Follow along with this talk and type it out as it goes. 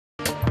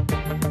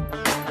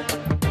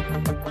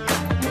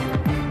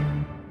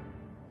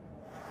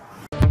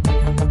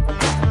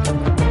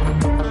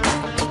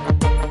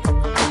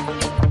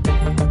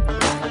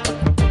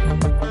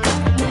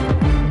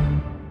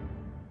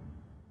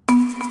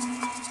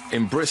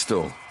In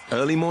Bristol,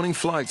 early morning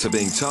flights are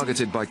being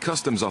targeted by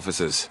customs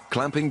officers,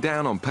 clamping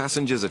down on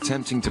passengers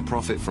attempting to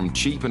profit from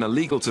cheap and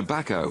illegal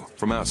tobacco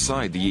from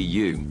outside the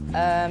EU.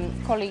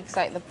 Colleagues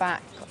out the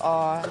back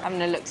are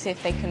having a look, see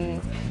if they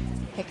can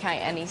pick out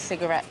any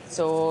cigarettes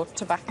or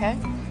tobacco,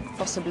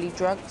 possibly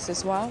drugs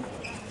as well.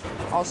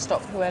 I'll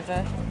stop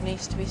whoever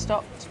needs to be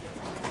stopped.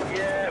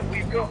 Yeah,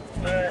 we've got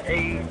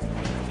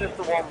just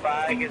the one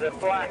bag. It's a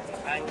black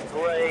and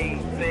grey,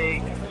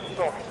 big,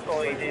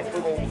 soft-sided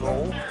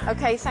bundle.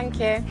 OK, thank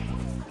you.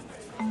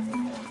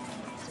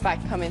 It's bag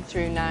coming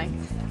through now.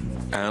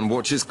 And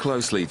watches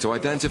closely to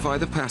identify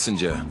the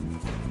passenger.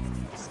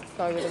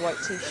 Guy with a white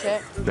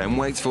T-shirt. Then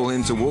waits for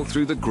him to walk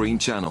through the green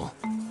channel.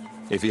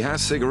 If he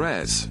has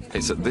cigarettes,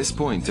 it's at this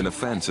point an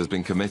offence has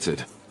been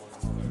committed.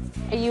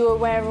 Are you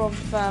aware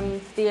of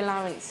the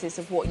allowances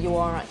of what you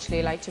are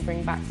actually allowed to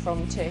bring back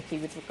from Turkey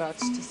with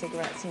regards to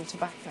cigarettes and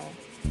tobacco?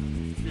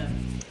 No.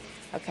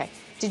 OK.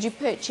 Did you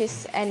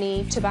purchase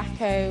any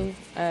tobacco,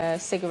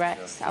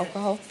 cigarettes,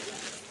 alcohol?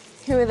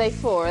 Who are they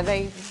for? Are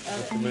they...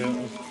 For me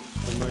and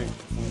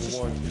the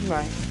wife.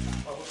 Right.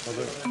 I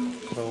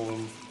don't tell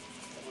them.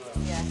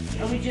 Yeah.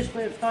 And we just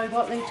went by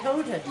what they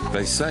told us.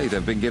 They say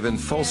they've been given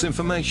false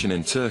information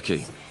in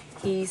Turkey.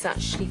 He's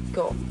actually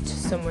got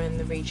somewhere in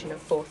the region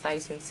of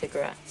 4,000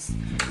 cigarettes,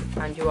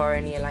 and you are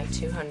only allowed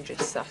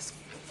 200, so that's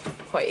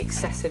quite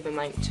excessive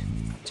amount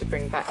to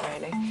bring back,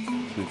 really.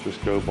 You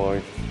just go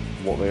by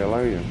what they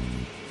allow you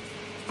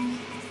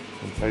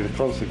and pay the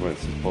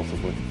consequences,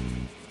 possibly.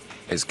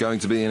 It's going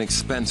to be an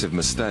expensive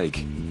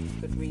mistake,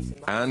 Good reason.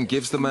 and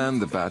gives the man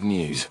the bad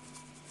news.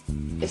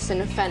 It's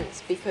an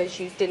offence because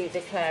you didn't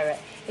declare it.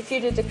 If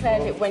you'd have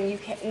declared it when you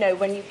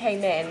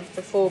came in,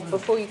 before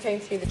you came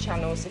through the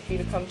channels, if you'd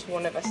have come to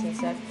one of us and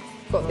said,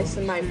 got this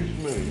amount.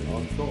 Excuse me,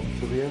 I've got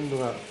to the end of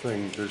that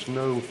thing. There's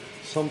no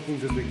something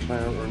to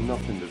declare or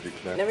nothing to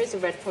declare. There is a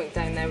red point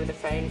down there with a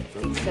phone.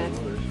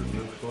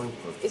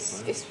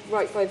 It's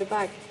right by the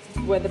bag,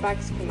 where the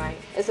bags come out.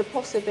 There's a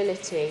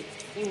possibility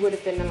you would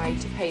have been allowed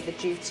to pay the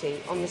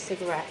duty on the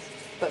cigarettes.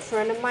 But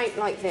for an amount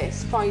like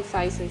this,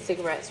 5,000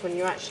 cigarettes, when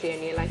you're actually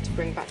only allowed to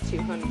bring back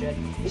 200,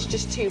 it's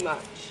just too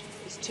much.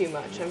 It's too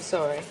much, I'm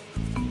sorry.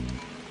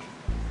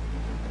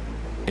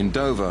 In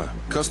Dover,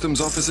 customs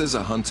officers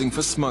are hunting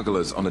for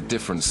smugglers on a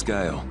different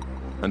scale.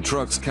 And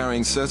trucks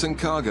carrying certain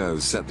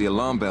cargoes set the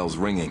alarm bells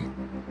ringing.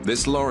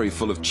 This lorry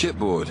full of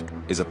chipboard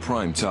is a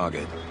prime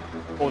target.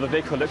 Or the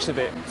vehicle looks a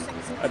bit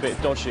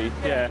dodgy,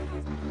 yeah.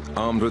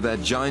 Armed with their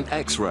giant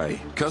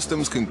X-ray,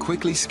 customs can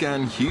quickly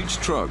scan huge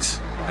trucks,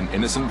 and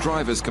innocent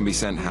drivers can be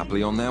sent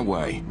happily on their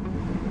way.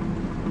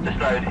 This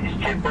load is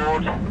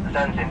chipboard, the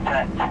zone's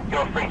intact,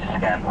 you're free to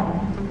scan.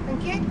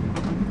 Thank you.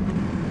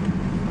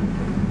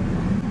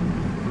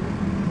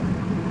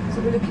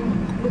 So we're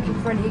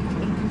looking for any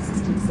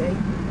inconsistency.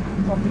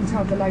 I've been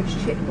told the load's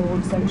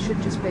chipboard, so it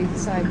should just be the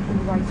same all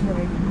the way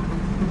through.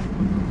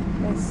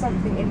 There's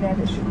something in there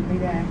that shouldn't be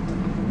there.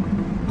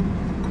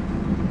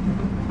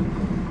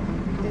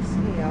 This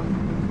here,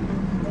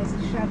 there's a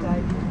shadow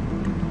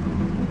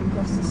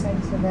across the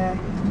centre there.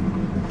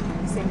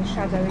 You see the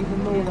shadow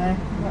even more there,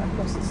 right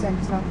across the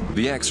centre.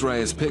 The X-ray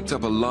has picked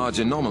up a large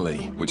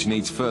anomaly, which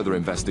needs further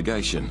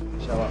investigation.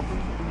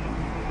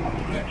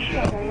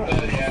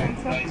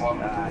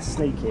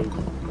 Sneaky.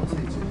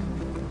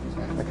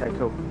 Okay,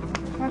 cool.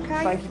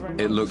 Okay. Thank you very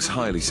much. It looks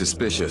highly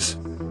suspicious.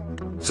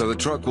 So the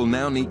truck will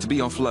now need to be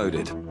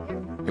offloaded.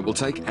 It will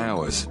take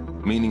hours,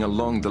 meaning a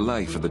long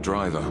delay for the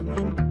driver.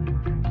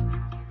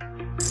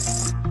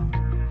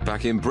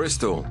 Back in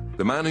Bristol,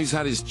 the man who's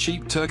had his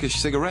cheap Turkish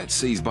cigarettes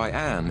seized by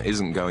Anne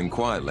isn't going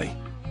quietly.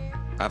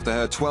 After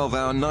her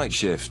 12-hour night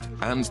shift,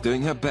 Anne's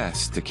doing her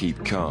best to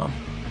keep calm.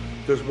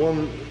 There's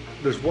one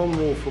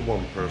rule for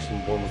one person,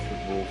 one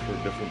rule for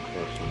a different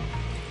person.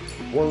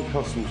 One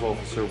customs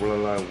officer will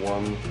allow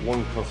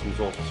one customs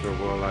officer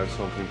will allow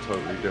something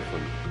totally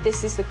different.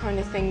 This is the kind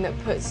of thing that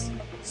puts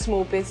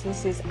small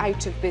businesses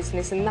out of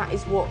business, and that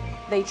is what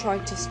they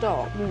tried to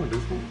stop. No, it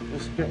isn't.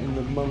 It's getting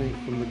the money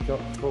from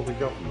the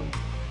government.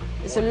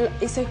 It's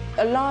a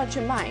large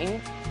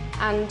amount,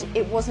 and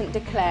it wasn't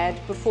declared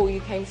before you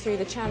came through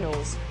the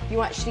channels.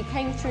 You actually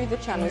came through the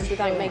channels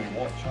without making...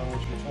 What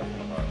channels you're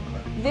talking about?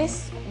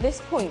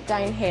 This point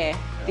down here,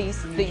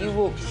 these that you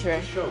walked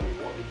through. Show me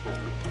what you're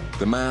talking about.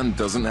 The man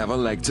doesn't have a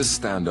leg to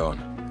stand on,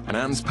 and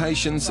Anne's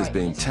patience is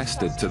being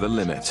tested to the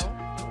limit.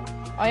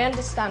 I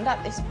understand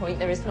at this point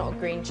there is not a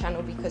green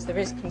channel because there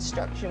is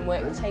construction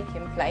work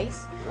taking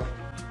place.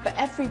 But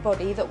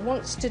everybody that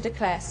wants to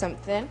declare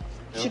something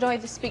should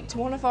either speak to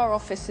one of our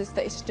officers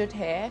that is stood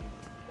here,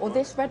 or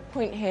this red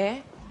point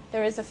here.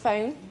 There is a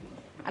phone,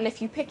 and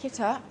if you pick it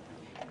up,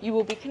 you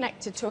will be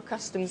connected to a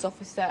customs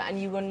officer and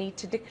you will need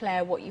to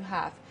declare what you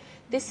have.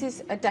 This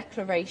is a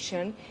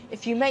declaration.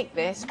 If you make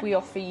this, we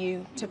offer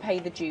you to pay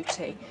the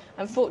duty.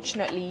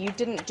 Unfortunately, you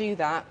didn't do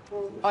that.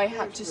 I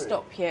had to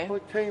stop you. I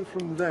came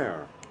from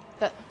there.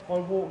 But I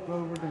walked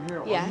over to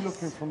here. Yes. I'm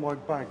looking for my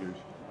baggage.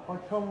 I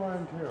come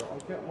round here. I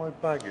get my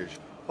baggage.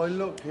 I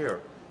look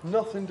here.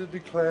 Nothing to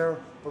declare.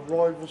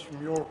 Arrivals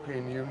from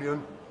European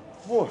Union.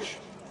 Whoosh.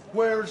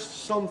 Where's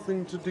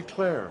something to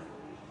declare?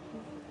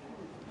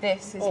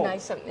 This is now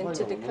something hang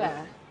to on a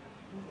declare.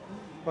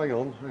 Hang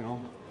on, hang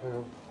on, hang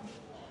on.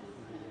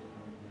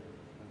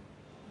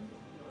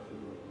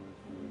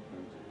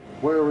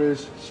 Where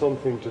is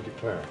something to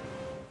declare?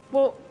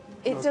 Well,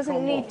 it Now, doesn't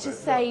come need off to it.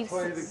 say. Now,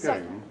 play the so-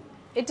 game.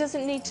 It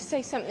doesn't need to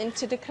say something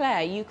to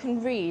declare. You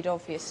can read,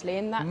 obviously,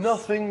 and that's...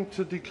 Nothing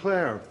to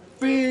declare.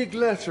 Big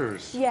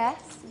letters. Yes,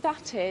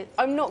 that is.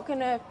 I'm not going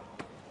to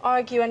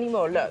argue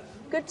anymore. Look,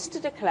 goods to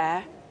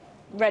declare,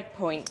 red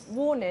point.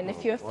 Warning,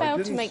 if you have I failed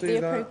to didn't make see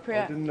the that. I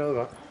appropriate... didn't know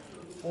that.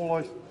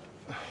 All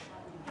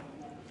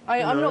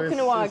I'm know, not going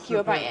to it's argue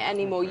a about bit- it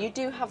anymore. You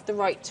do have the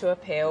right to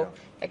appeal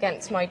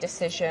against my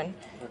decision.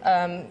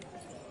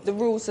 The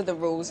rules are the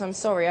rules. I'm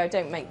sorry, I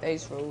don't make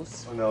those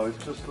rules. I know,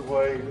 it's just the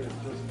way, it's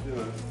just, you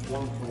know,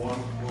 one for one,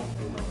 one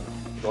for another.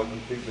 So I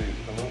can keep these,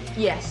 can I?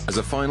 Yes. As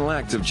a final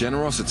act of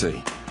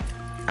generosity,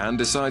 Anne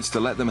decides to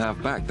let them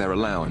have back their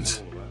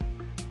allowance.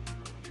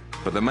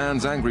 But the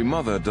man's angry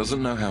mother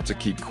doesn't know how to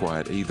keep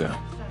quiet either.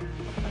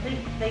 I think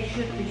they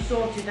should be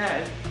sorted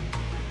out.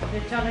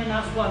 They're telling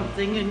us one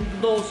thing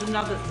and law's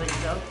another thing,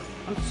 though.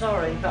 I'm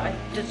sorry, but I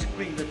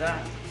disagree with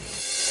that.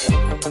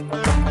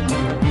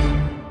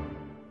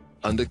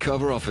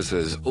 Undercover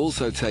officers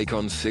also take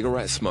on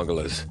cigarette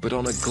smugglers, but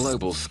on a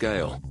global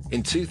scale.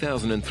 In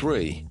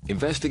 2003,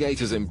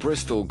 investigators in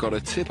Bristol got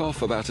a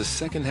tip-off about a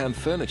second-hand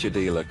furniture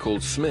dealer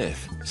called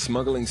Smith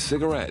smuggling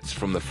cigarettes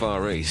from the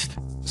Far East.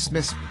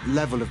 Smith's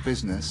level of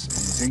business and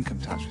his income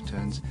tax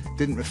returns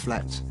didn't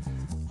reflect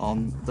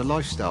on the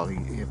lifestyle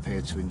he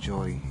appeared to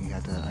enjoy. He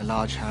had a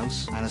large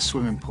house and a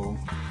swimming pool.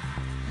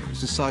 It was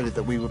decided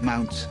that we would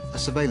mount a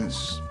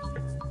surveillance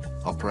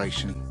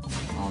operation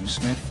on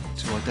Smith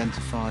to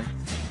identify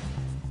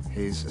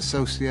his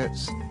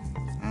associates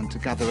and to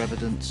gather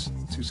evidence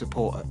to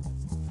support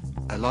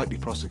a likely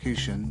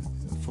prosecution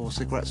for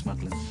cigarette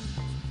smuggling.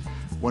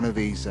 One of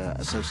these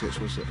associates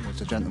was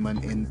a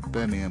gentleman in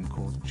Birmingham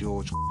called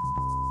George.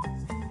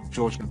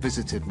 George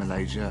visited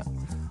Malaysia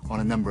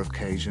on a number of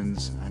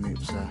occasions, and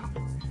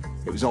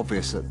it was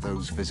obvious that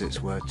those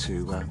visits were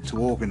to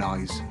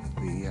organise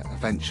the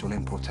eventual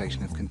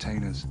importation of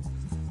containers.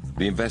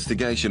 The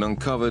investigation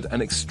uncovered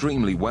an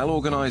extremely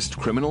well-organised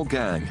criminal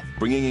gang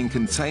bringing in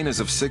containers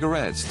of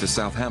cigarettes to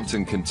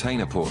Southampton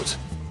container port.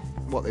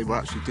 What they were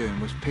actually doing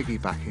was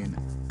piggybacking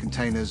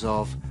containers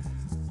of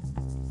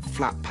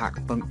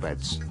flat-pack bunk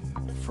beds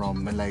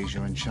from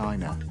Malaysia and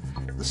China.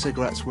 The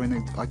cigarettes were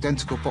in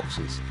identical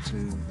boxes to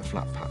the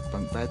flat-pack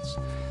bunk beds.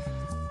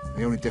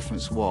 The only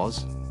difference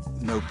was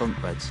no bunk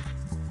beds.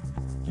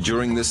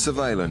 During this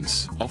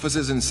surveillance,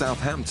 officers in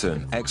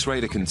Southampton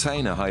x-rayed a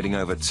container hiding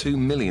over 2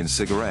 million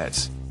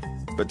cigarettes.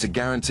 But to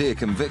guarantee a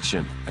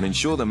conviction and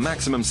ensure the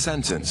maximum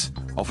sentence,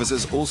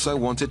 officers also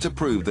wanted to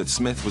prove that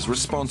Smith was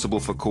responsible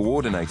for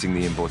coordinating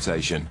the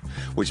importation,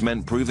 which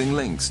meant proving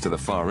links to the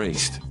Far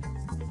East.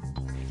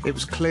 It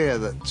was clear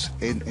that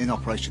in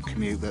Operation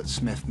Commute that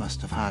Smith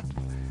must have had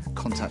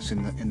contacts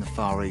in the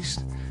Far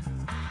East.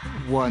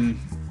 One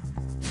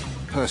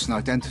person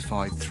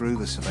identified through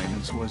the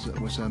surveillance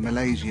was a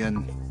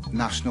Malaysian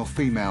national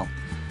female.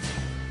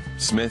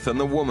 Smith and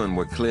the woman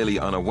were clearly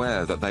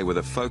unaware that they were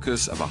the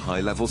focus of a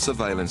high-level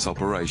surveillance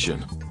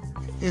operation.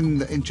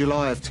 In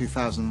July of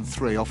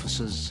 2003,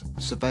 officers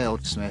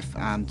surveilled Smith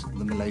and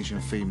the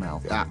Malaysian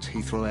female at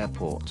Heathrow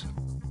Airport.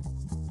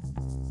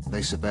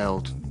 They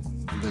surveilled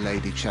the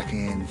lady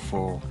checking in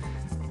for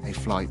a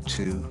flight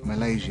to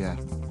Malaysia.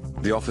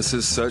 The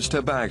officers searched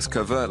her bags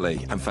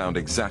covertly and found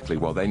exactly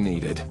what they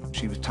needed.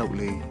 She was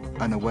totally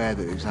unaware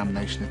that the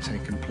examination had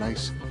taken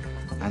place,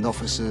 and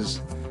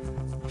officers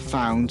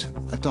found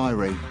a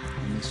diary,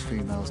 and this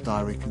female's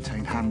diary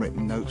contained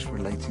handwritten notes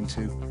relating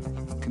to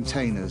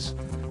containers,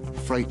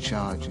 freight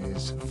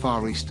charges,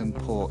 Far Eastern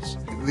ports.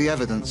 The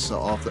evidence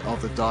of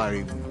the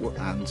diary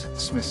and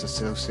Smith's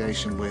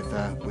association with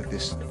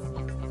this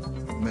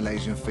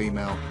Malaysian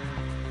female,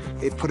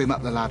 it put him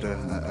up the ladder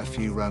a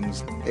few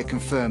rungs. It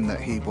confirmed that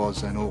he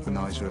was an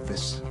organiser of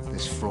this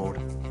fraud.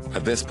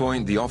 At this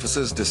point, the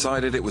officers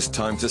decided it was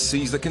time to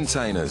seize the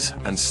containers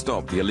and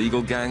stop the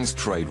illegal gang's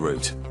trade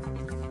route.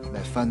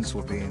 Their funds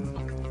were being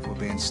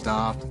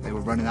starved. They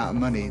were running out of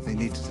money. They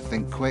needed to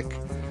think quick.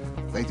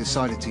 They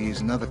decided to use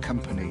another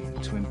company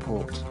to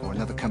import, or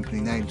another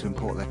company name to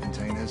import their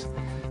containers.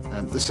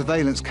 The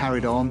surveillance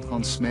carried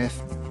on Smith.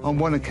 On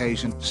one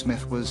occasion,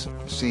 Smith was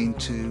seen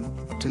to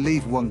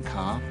leave one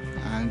car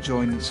and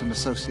join some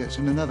associates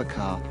in another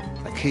car.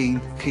 A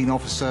keen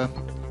officer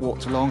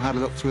walked along, had a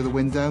look through the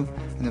window,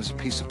 and there was a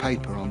piece of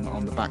paper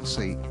on the back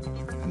seat.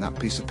 And that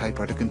piece of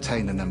paper had a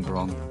container number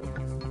on.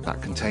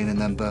 That container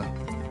number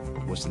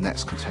was the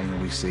next container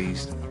we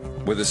seized.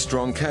 With a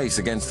strong case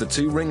against the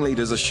two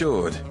ringleaders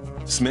assured,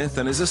 Smith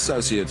and his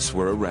associates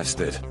were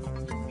arrested.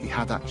 He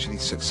had actually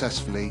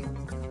successfully,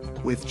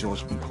 with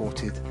George,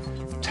 imported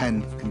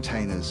 10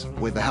 containers.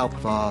 With the help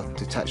of our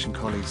detection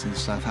colleagues in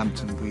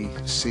Southampton, we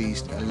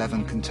seized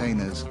 11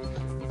 containers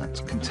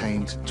that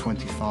contained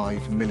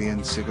 25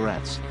 million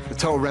cigarettes. The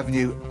total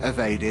revenue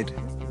evaded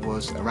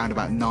was around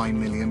about £9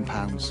 million.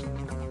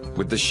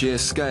 With the sheer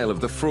scale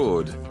of the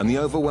fraud and the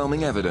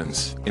overwhelming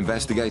evidence,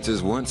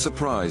 investigators weren't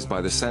surprised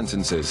by the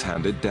sentences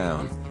handed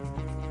down.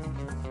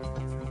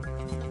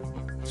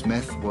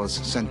 Smith was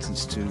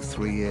sentenced to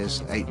 3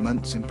 years, 8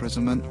 months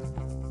imprisonment.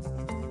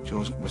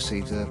 George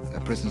received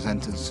a prison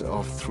sentence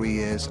of 3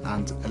 years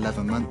and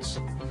 11 months.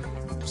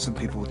 Some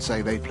people would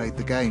say they played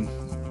the game.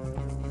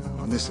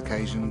 On this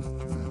occasion,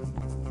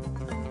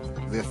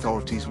 the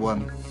authorities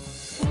won.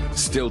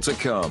 Still to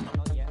come,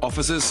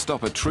 officers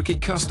stop a tricky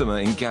customer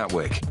in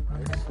Gatwick.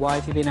 Why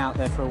have you been out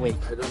there for a week?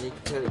 I don't need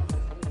to tell you.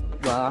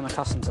 Well, I'm a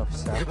customs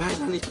officer. Yeah, but I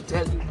don't need to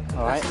tell you.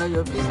 All right. That's not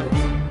your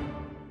business.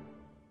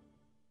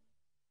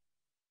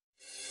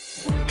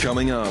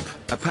 Coming up,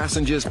 a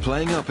passenger's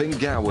playing up in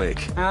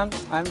Gatwick. I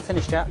haven't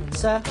finished yet.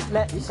 Sir,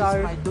 let's This go.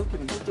 is my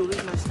document. You need to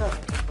read my stuff.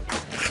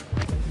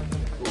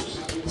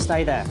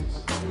 Stay there.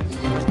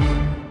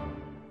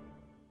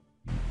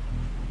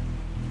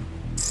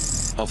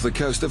 Off the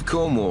coast of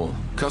Cornwall,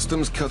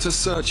 Customs cutter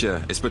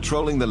searcher is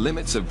patrolling the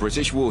limits of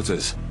British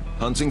waters,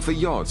 hunting for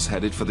yachts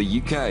headed for the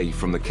UK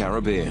from the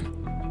Caribbean.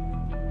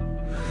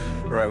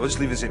 Right, we'll just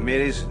leave St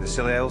Mary's, the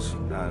Scilly Isles,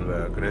 and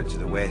we're going out to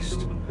the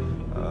west.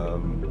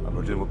 And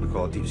we're doing what we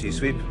call a deep sea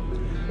sweep.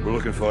 We're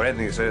looking for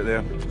anything that's out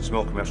there,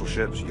 small commercial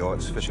ships,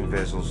 yachts, fishing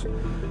vessels.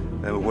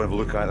 Then we'll go and have a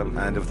look at them,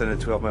 and within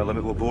the 12-mile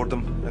limit we'll board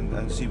them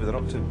and see what they're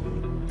up to.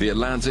 The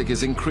Atlantic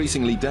is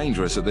increasingly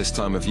dangerous at this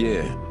time of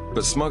year,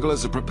 but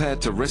smugglers are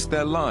prepared to risk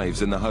their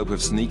lives in the hope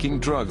of sneaking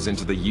drugs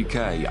into the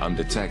UK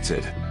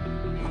undetected.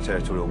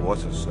 Territorial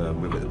waters,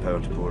 we've got the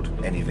power to board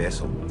any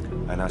vessel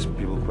and ask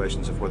people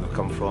questions of where they've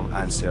come from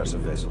and search the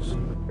vessels.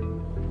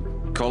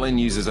 Colin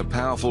uses a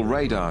powerful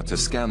radar to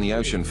scan the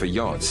ocean for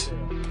yachts.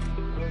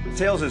 It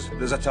tells us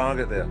there's a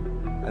target there,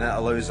 and that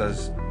allows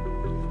us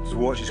to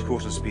watch his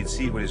course and speed,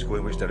 see where he's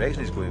going, which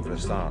direction he's going for a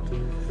start.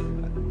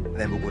 And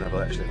then we'll go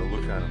and actually have a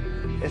look at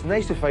him. It's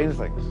nice to find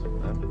things,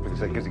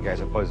 because it gives the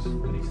guys a buzz.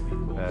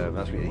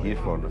 That's what you're here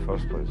for in the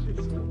first place.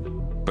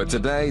 But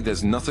today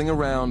there's nothing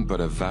around but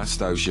a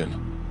vast ocean.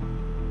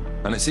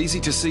 And it's easy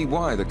to see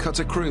why the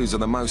cutter crews are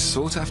the most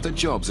sought-after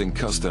jobs in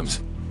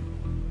customs.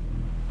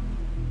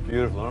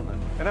 Beautiful, aren't they?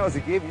 And that was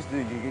the game you used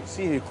to do. You could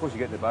see how close you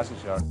get to the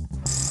passage yard.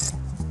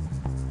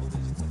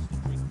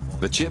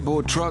 The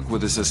chipboard truck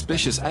with a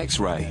suspicious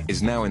X-ray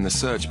is now in the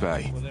search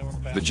bay.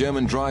 The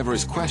German driver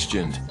is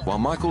questioned, while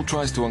Michael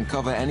tries to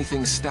uncover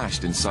anything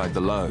stashed inside the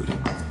load.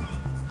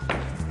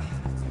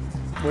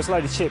 Well, it's a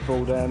load of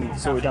chipboard.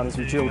 So what we've done is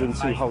we drilled in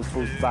 2 holes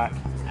towards the back.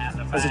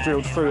 As I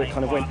drilled through, it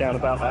kind of went down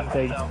about that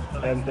deep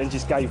and then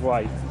just gave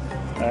way.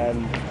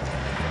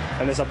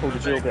 And as I pulled the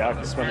drill bit, I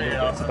could smell a little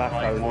bit of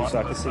tobacco, and also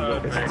I could see a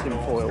little bit of tin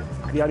foil.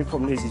 The only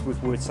problem is with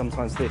wood,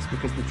 sometimes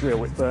because the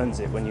drill, it burns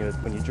it when you're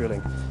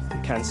drilling.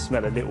 It can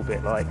smell a little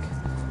bit like,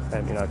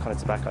 you know, kind of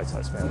tobacco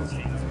type smells.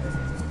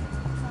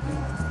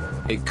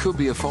 It could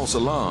be a false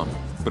alarm,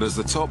 but as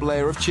the top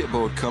layer of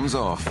chipboard comes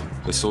off,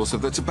 the source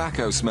of the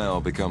tobacco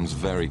smell becomes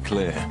very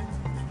clear.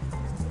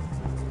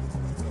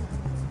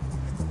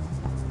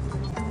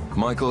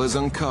 Michael has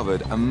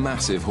uncovered a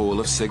massive haul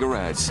of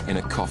cigarettes in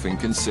a coffin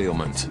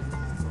concealment.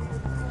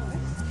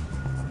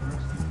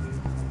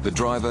 The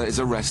driver is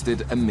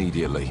arrested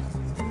immediately.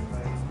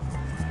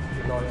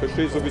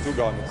 Verstehe sowieso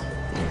gar nichts.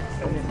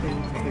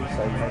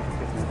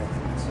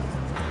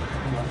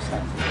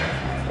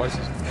 Weiß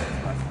ich.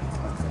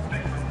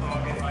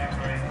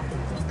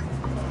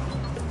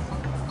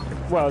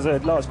 Well,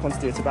 there's a large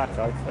quantity of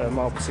tobacco,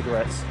 mild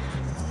cigarettes.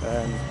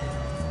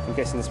 I'm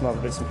guessing there's some other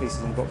bits and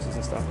pieces in boxes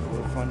and stuff, but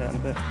we'll find out in a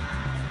bit.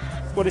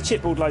 Well, the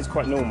chipboard load's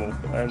quite normal,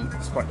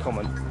 it's quite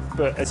common.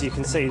 But as you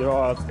can see,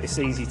 it's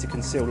easy to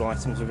conceal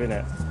items within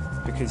it,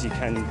 because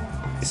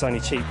it's only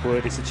cheap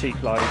wood, it's a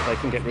cheap load, they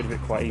can get rid of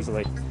it quite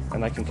easily,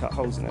 and they can cut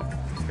holes in it.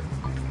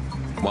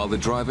 While the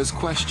driver's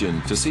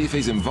questioned to see if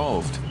he's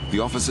involved, the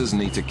officers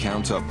need to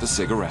count up the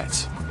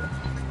cigarettes.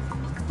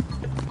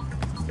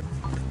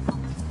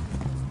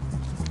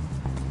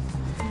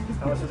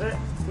 How much is it?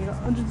 You've got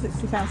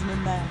 160,000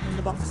 in there, in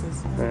the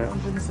boxes, Yeah.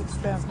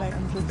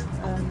 160,800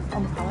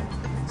 on the pallet.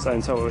 So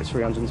in total it's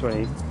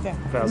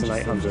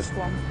 320,800. Just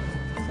one.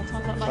 So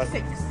times that by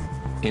 6.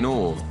 In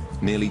all,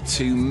 nearly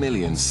 2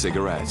 million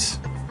cigarettes.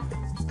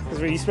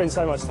 Because you spend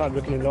so much time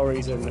looking in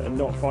lorries and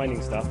not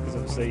finding stuff, because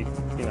obviously,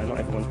 you know, not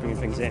everyone's bringing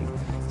things in.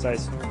 So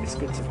it's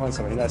good to find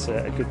something. That's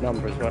a good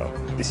number as well.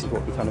 This is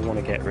what we kind of want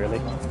to get, really,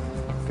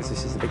 because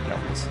this is the big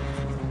numbers.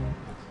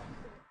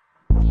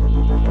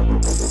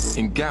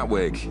 In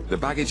Gatwick, the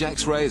baggage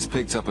X-ray has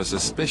picked up a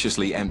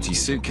suspiciously empty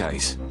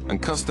suitcase, and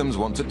customs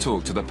want to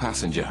talk to the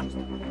passenger.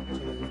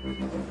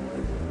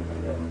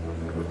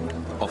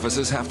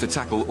 Officers have to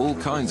tackle all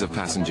kinds of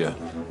passenger,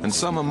 and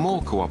some are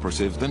more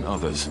cooperative than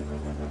others.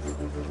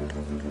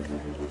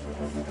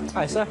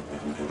 Hi, sir.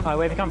 Hi,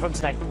 where have you come from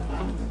today?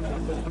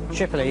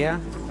 Tripoli, yeah?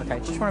 Okay,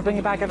 just want to bring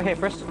your bag over here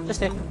for us. Just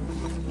here.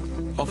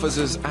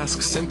 Officers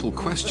ask simple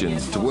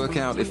questions to work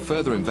out if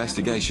further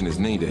investigation is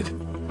needed.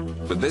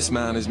 But this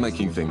man is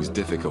making things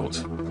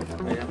difficult.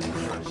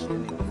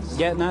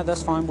 Yeah, no,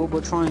 that's fine.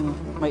 We'll try and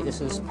make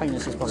this as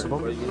painless as possible.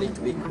 You need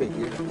to be quick,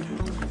 yeah?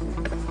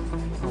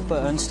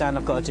 but I understand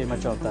I've got to do my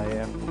job though,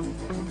 yeah.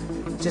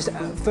 Just,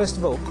 first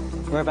of all,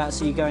 whereabouts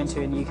are you going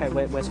to in the UK?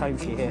 Where's home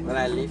for you here? When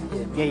I live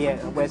here. Yeah, yeah,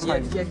 where's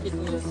home? Check it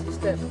in your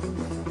system.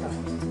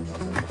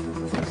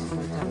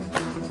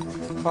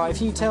 Right,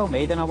 if you tell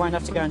me, then I won't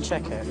have to go and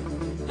check it.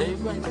 There you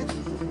go and check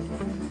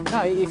it.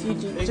 No, if you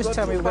just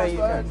tell me where you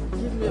go.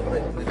 Give me a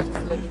break, just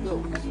let me go.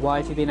 Why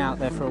have you been out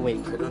there for a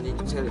week? I don't need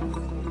to tell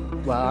you.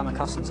 Well, I'm a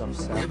customs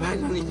officer. Yeah, but I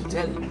don't need to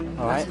tell you.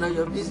 All right. That's not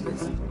your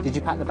business. Did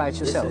you pack the bags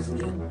yourself?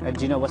 Listen, And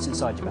do you know what's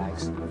inside your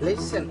bags?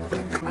 Listen,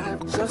 I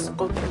have just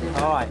opened it.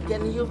 All right.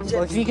 Can you just...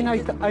 Well, if you can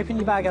open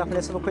your bag up and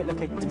let's have a quick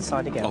look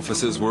inside again.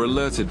 Officers were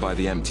alerted by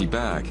the empty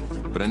bag,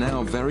 but are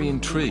now very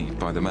intrigued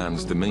by the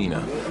man's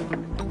demeanour.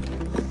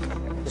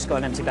 Just got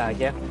an empty bag,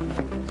 yeah?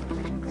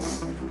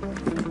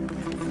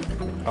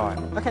 All right.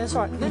 Okay, that's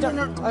all right.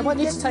 No. I won't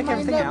need to take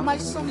everything out. My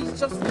son is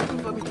just looking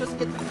for me. Just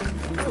get...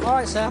 All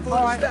right, sir.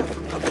 All right.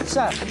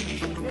 Sir.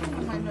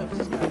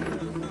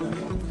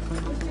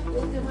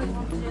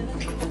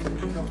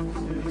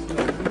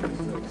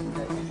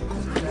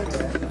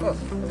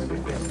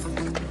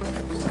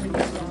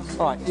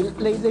 All right, you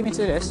leave me to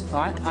this,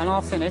 all right, and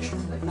I'll finish,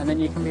 and then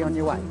you can be on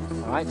your way,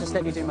 all right? Just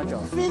let me do my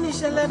job.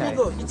 Finish and let me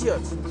go,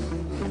 idiot.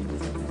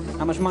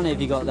 How much money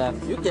have you got there?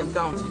 You can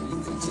count it.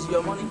 It is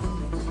your money.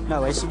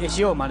 No, it's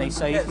your money,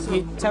 so, Yeah,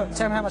 you tell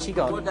me how much you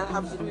got. What does that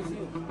have to do with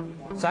you?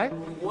 So?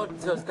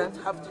 What does that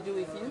have to do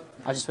with you?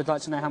 I just would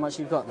like to know how much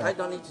you've got there. I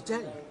don't need to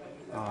tell you.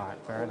 All right,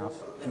 fair enough.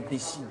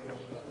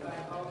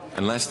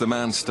 Unless the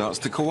man starts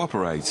to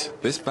cooperate,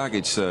 this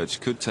baggage search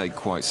could take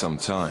quite some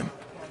time.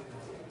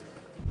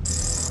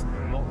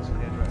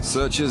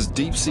 Searchers'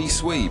 deep-sea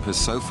sweep has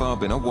so far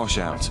been a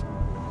washout.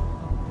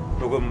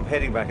 Well, I'm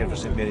heading back in for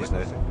St Mary's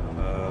now.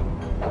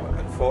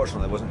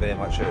 Unfortunately, there wasn't very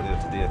much out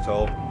there today at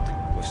all.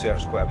 We've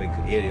searched quite a big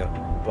area,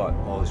 but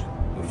all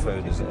we've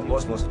found is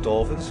lots and lots of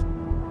dolphins.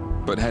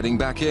 But heading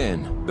back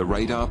in, the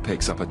radar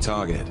picks up a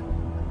target.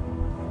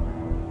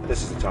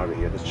 This is the target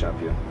here, this chap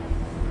here.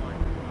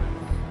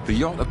 The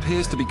yacht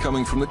appears to be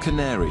coming from the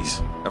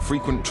Canaries, a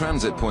frequent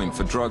transit point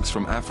for drugs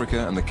from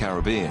Africa and the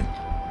Caribbean.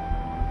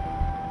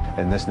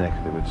 In this neck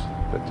of the woods,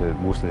 but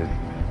mostly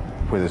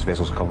where those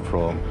vessels come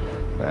from,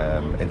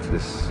 into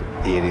this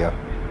area,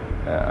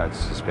 I'd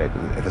suspect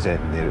that if there's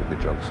anything there, it would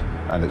be drugs.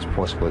 And it's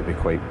possible it'd be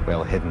quite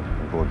well hidden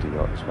on board the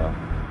yacht as well.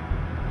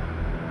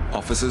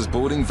 Officers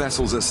boarding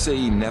vessels at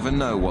sea never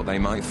know what they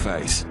might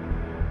face.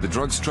 The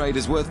drugs trade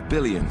is worth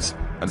billions,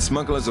 and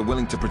smugglers are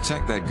willing to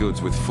protect their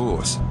goods with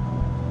force.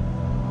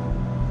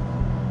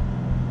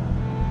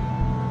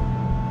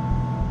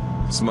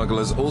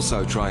 Smugglers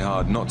also try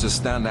hard not to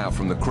stand out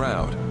from the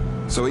crowd,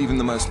 so even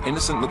the most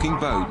innocent-looking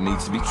boat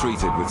needs to be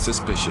treated with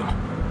suspicion.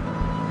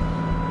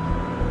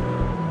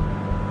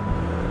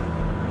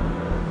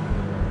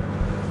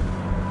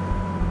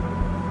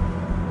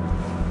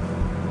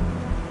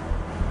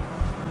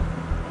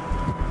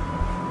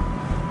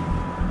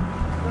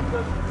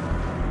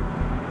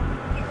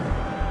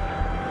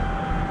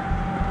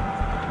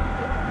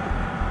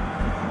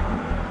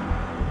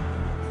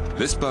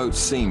 This boat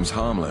seems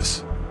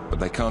harmless, but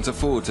they can't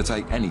afford to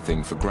take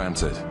anything for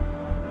granted.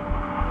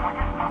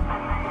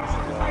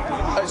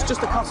 It's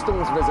just a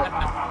customs visit.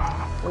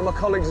 One of my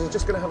colleagues is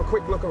just going to have a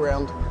quick look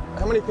around.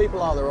 How many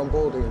people are there on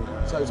board in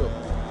total?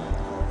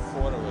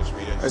 4 of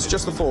us. It's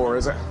just the 4,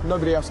 is it?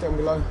 Nobody else down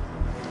below?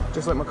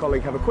 Just let my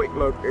colleague have a quick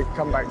look,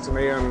 come back to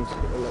me and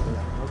let me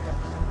know. Okay.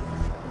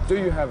 Do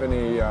you have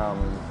any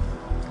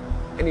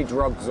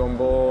drugs on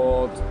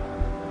board?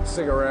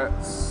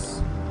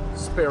 Cigarettes,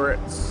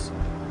 spirits,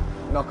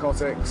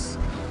 narcotics,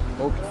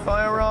 or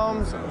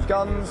firearms,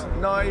 guns,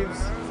 knives,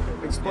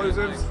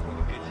 explosives?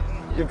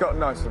 You've got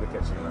knives for the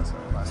kitchen,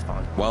 that's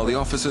fine. While the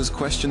officers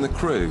question the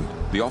crew,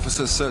 the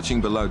officer searching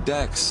below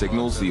deck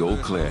signals the all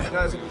clear.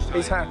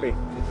 He's happy.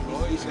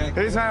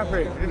 He's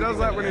happy. He does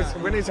that when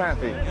he's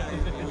happy.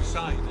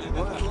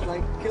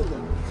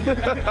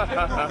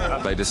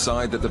 They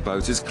decide that the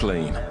boat is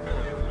clean,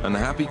 and the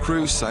happy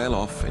crew sail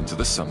off into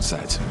the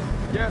sunset.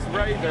 Yes,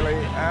 Ray, Billy.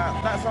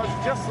 That's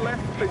us just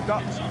left the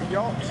Dutch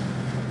yacht.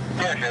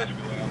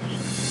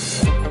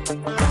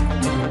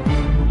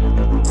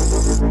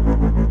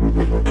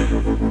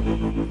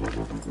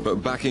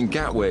 But back in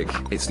Gatwick,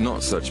 it's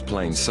not such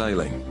plain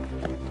sailing.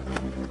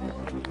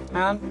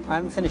 I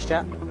haven't finished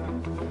yet.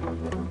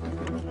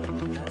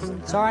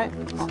 It's all right.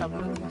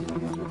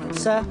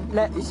 Sir,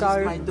 let This go.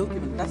 is my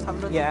document. That's how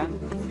much. Yeah.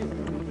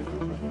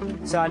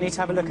 So I need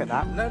to have a look at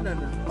that. No.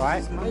 All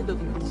right. This is my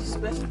document. This is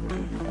special.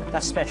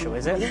 That's special,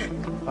 is it? Yeah.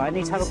 All right, I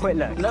need to have a quick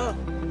look. No.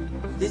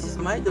 This is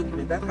my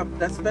document.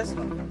 That's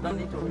special. Don't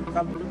need to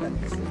have a look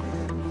at this.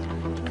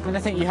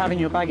 Anything you have in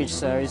your baggage,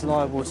 sir, is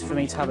liable for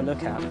me to have a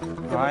look at.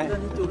 All right?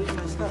 Don't need to read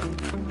my stuff.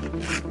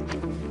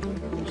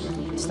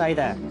 Stay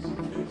there.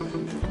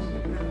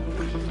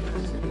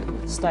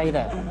 Stay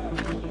there.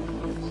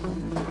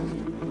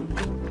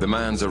 The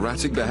man's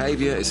erratic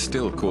behaviour is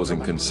still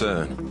causing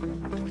concern.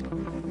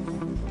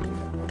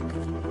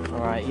 All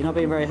right, you're not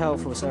being very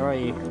helpful, sir, are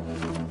you?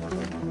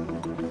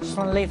 Just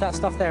want to leave that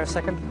stuff there a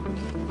second.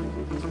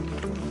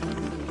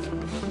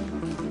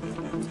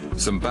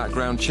 Some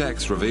background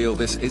checks reveal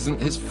this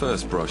isn't his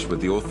first brush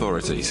with the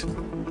authorities.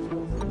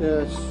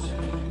 Yes,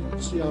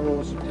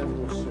 CRO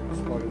September 6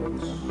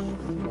 violence.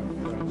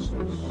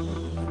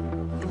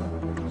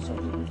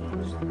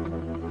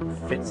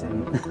 Fits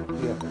in.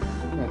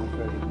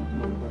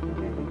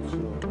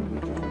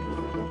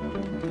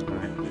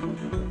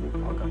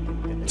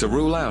 To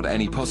rule out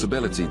any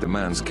possibility the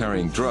man's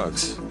carrying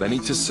drugs, they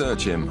need to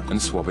search him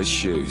and swab his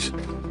shoes.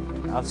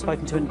 I've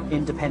spoken to an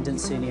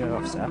independent senior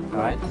officer,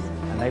 right,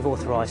 and they've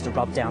authorised a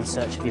rub-down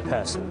search of your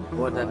person.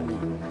 What that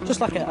mean? Just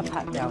like a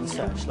pat-down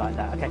search like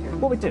that, okay?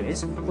 What we do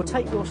is, we'll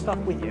take your stuff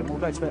with you and we'll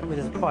go to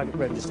there's a private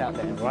room just out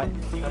there, right?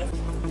 You got it?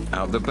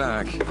 Out the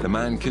back, the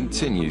man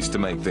continues to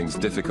make things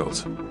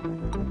difficult.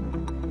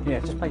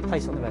 Yeah, just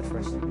place it on the bed for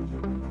us.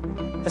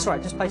 That's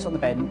right, just place it on the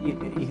bed and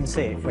you can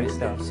see it when it's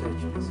done.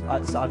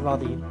 I'd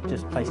rather you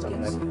just place it on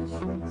the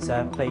bed.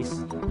 Sir,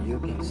 please. You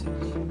can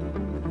search.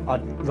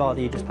 I'd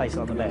rather you just place it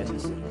on the bed.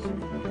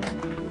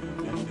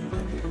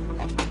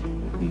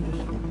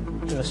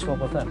 Do a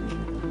swab of them.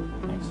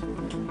 Thanks.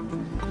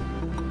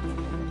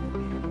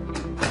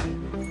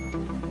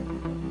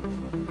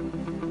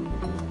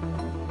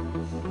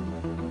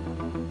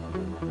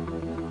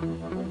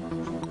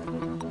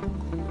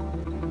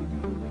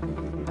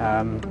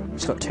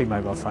 It's got 2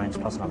 mobile phones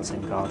plus another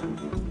SIM card,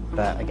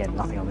 but again,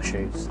 nothing on the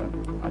shoes, so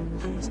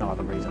there's no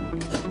other reason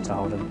to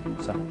hold them.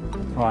 So,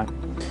 all right.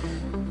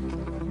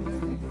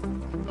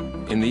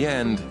 In the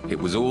end, it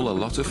was all a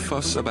lot of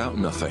fuss about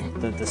nothing.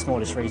 The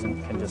smallest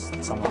reason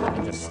someone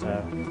can just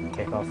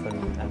kick off,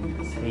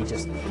 and he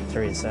just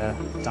threw his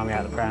dummy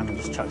out of the pram and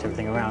just chucked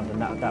everything around,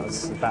 and that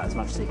was about as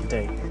much as he could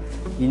do.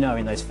 You know,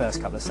 in those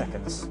first couple of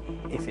seconds,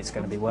 if it's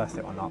going to be worth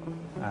it or not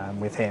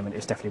with him, and it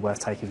was definitely worth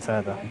taking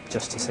further,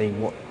 just to see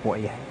what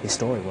his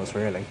story was,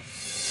 really.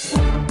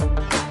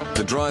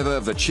 The driver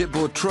of the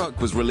chipboard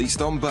truck was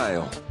released on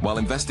bail, while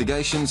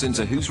investigations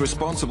into who's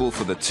responsible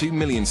for the 2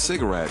 million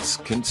cigarettes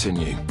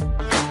continue.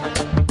 I'm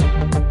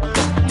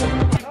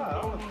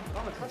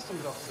a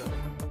customs officer.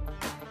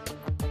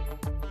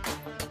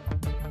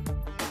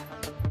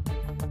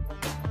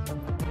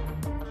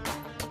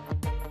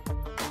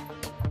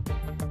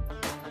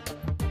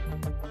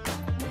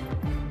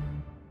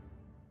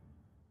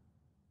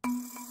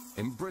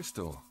 In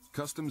Bristol,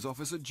 Customs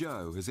Officer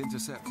Joe has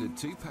intercepted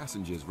 2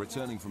 passengers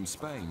returning from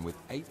Spain with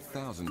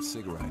 8,000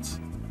 cigarettes.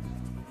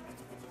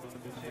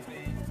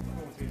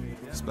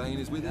 Spain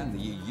is within the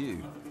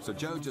EU, so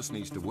Joe just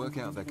needs to work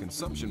out their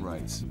consumption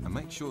rates and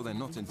make sure they're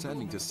not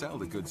intending to sell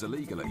the goods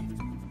illegally.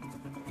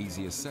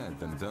 Easier said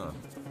than done.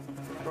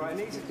 Right,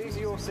 and these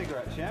are your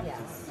cigarettes, yeah?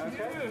 Yes.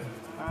 Okay.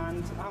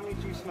 And how many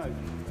do you smoke?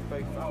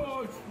 Both of them?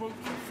 Oh, I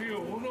smoked a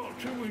few, not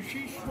too much.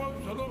 She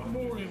smokes a lot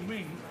more than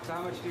me. So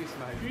how much do you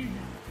smoke?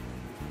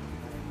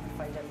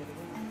 500 a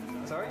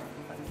week. Sorry?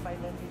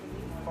 500 a week.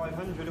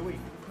 500 a week?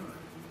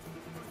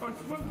 I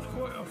smoked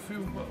quite a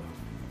few, but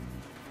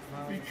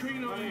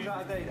between How many is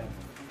that a day then?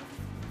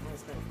 I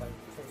smoke about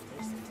 50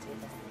 or 60 a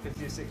day.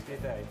 50 or 60 a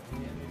day?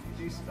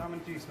 Yeah. How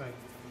many do you smoke?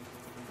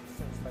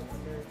 About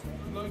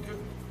 30.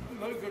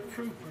 Like a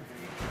trooper.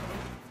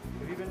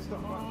 Have you been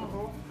stopped once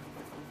before?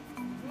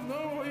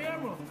 No, I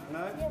haven't. No?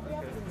 Yeah, we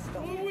have been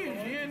stopped. Who is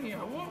he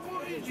anyhow?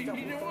 What is he? You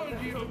know what? Is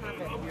he a pilot?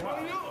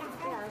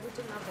 Yeah, we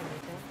didn't have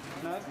anything.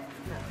 No? No.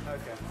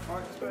 Okay. All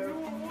right, so...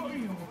 What are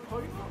you, a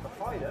pilot? A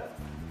pilot?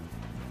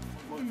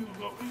 Well, you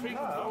got things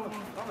No,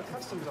 I'm a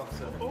customs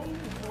officer. Oh.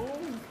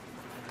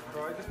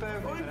 Right, just bear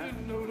with me a minute. I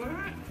didn't know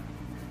that.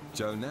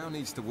 Joe now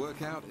needs to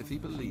work out if he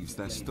believes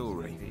their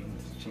story.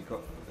 She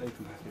got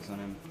open packets on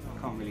him.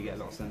 I can't really get a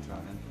lot of scent out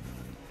of him.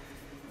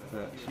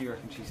 But she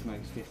reckons she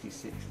smokes 50,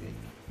 60,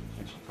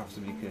 and she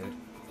possibly could.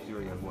 She's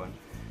already had one.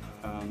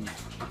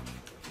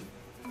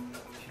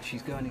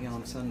 She's going again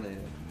on Sunday,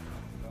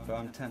 but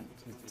I'm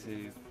tempted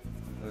to,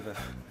 with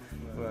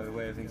the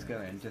way everything's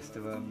going, just to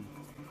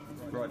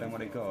write down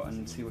what it got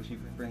and see what she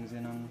brings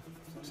in on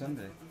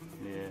Sunday.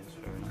 Yeah, it's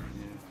fair enough,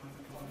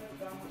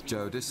 yeah.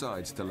 Joe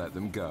decides to let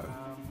them go.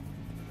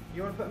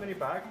 You want to put them in your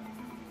bag?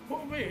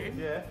 Put them in?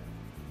 Yeah.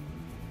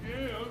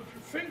 Yeah, I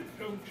think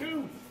so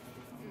too.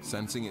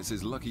 Sensing it's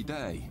his lucky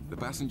day, the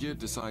passenger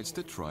decides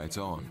to try it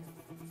on.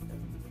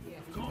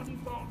 Cotton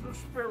bottle of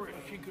spirit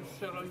she could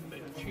sell out there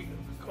cheap.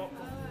 Cotton.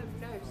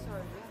 No,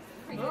 sorry.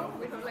 No?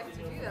 We're not allowed to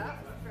do that.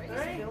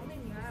 Hey? No, we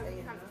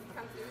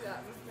can't do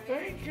that.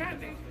 Hey,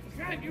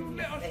 can't you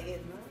let us...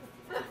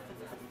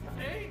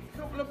 Hey, a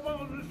couple of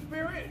bottles of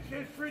spirit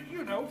just for,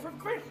 you know, for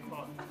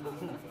Christmas.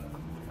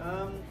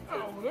 Oh,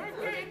 we're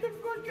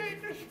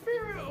getting the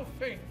spirit of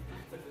things.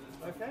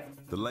 Okay.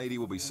 The lady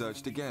will be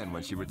searched again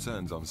when she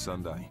returns on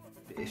Sunday.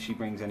 If she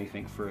brings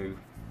anything through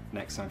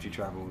next time she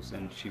travels,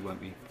 then she won't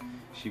be,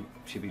 she'll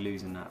be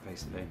losing that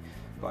basically.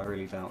 But I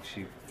really doubt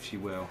she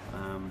will.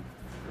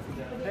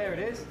 There it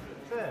is.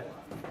 There.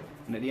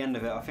 And at the end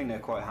of it, I think they're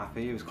quite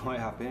happy. He was quite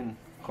happy and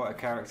quite a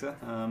character.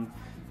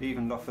 He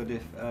even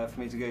offered for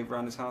me to go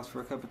round his house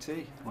for a cup of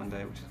tea one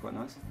day, which is quite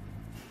nice.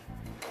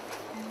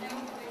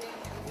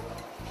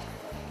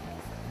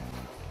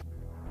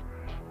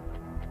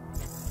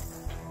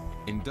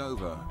 In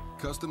Dover,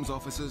 Customs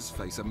officers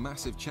face a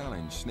massive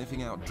challenge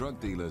sniffing out drug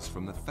dealers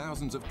from the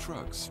thousands of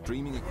trucks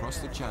streaming across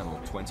the channel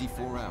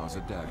 24 hours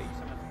a day.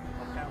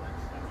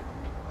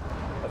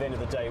 At the end of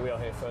the day, we are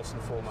here first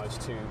and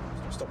foremost to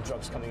stop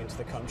drugs coming into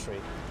the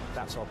country.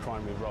 That's our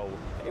primary role.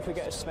 If we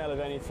get a smell of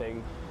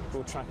anything,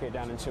 we'll track it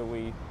down until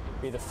we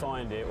either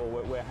find it or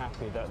we're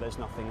happy that there's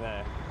nothing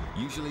there.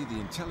 Usually the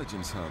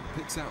intelligence hub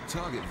picks out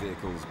target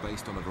vehicles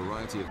based on a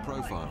variety of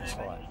profiles.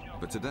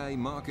 But today,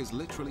 Mark is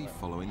literally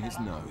following his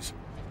nose.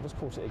 I just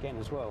caught it again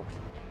as well.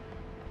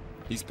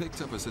 He's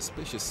picked up a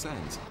suspicious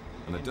scent,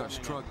 and the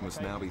Dutch truck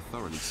must now be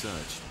thoroughly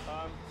searched.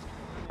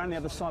 On the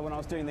other side, when I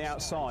was doing the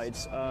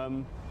outsides,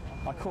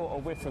 I caught a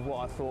whiff of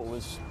what I thought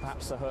was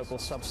perhaps a herbal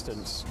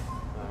substance.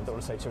 I don't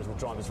want to say too much, the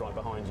driver's right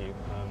behind you.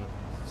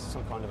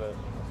 Some kind of a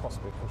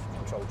possibly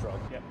controlled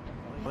drug. Yep.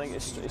 I think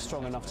it's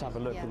strong enough to have a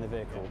look in the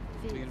vehicle.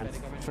 And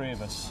 3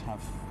 of us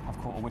have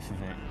caught a whiff of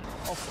it.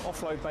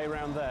 Offload bay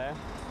round there.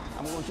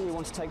 And what we'll do, we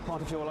want to take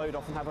part of your load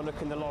off and have a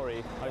look in the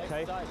lorry,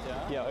 OK?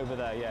 Yeah, over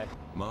there, yeah.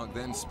 Mark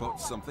then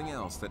spots something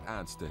else that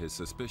adds to his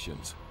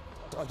suspicions.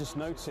 I just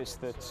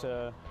noticed that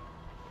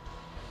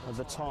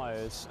the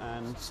tyres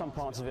and some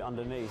parts of it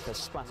underneath are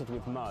splattered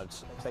with mud.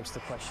 It begs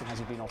the question, has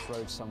he been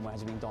off-road somewhere?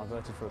 Has he been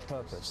diverted for a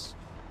purpose?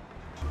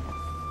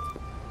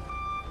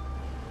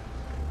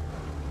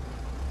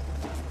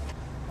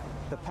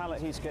 The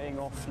pallet he's getting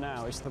off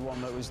now is the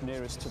one that was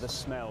nearest to the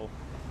smell,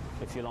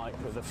 if you like,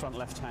 with the front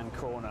left-hand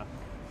corner.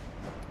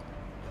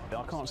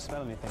 I can't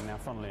smell anything now,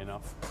 funnily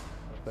enough,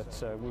 but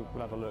we'll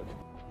have a look.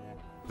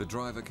 The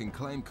driver can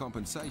claim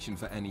compensation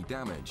for any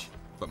damage,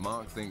 but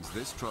Mark thinks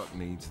this truck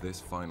needs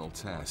this final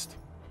test.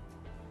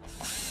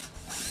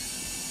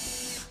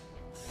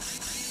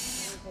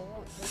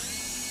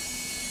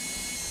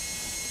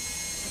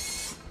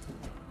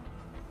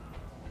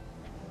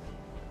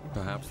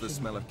 Perhaps the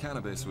smell of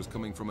cannabis was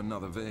coming from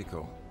another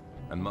vehicle,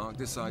 and Mark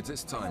decides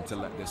it's time to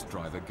let this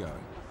driver go.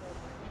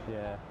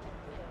 Yeah.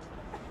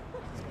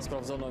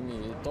 Sprawdzono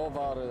mi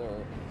towar,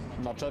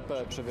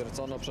 naczepę,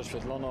 przewiercono,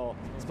 prześwietlono,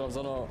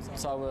 sprawdzono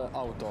całe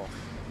auto.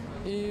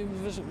 I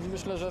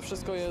myślę, że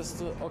wszystko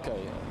jest ok,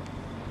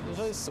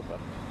 że jest super,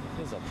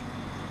 jest dobrze.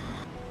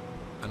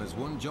 And as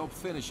one job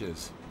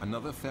finishes,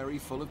 another ferry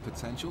full of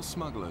potential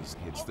smugglers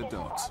hits the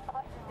docks.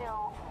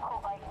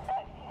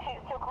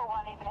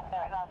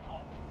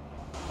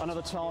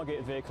 Another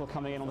target vehicle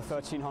coming in on the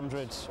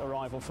 1300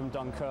 arrival from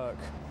Dunkirk.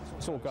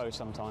 It's all go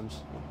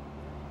sometimes.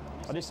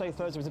 I did say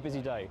Thursday was a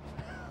busy day.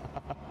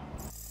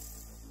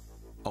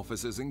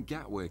 Officers in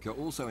Gatwick are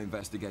also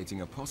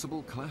investigating a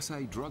possible Class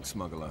A drug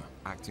smuggler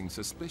acting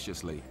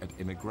suspiciously at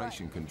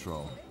immigration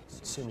control.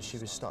 As soon as she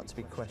was starting to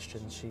be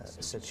questioned, she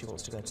said she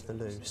wants to go to the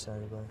loo, so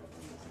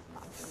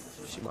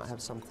she might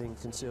have something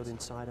concealed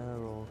inside her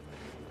or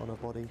on her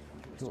body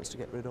she wants to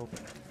get rid of.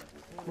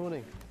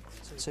 Morning.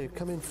 So you've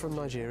come in from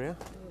Nigeria.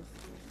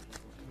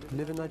 You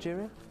live in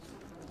Nigeria?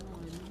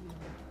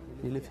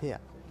 You live here?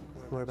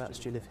 Whereabouts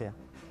do you live here?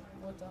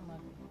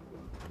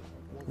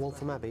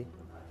 Waltham Abbey?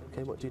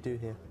 Okay, what do you do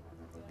here?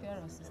 Care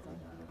assistant.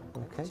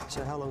 Okay,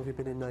 so how long have you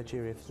been in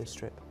Nigeria for this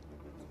trip?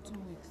 2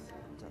 weeks.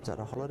 Is that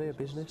a holiday or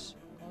business?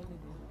 Holiday.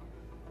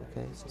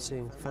 Okay, so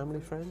seeing family,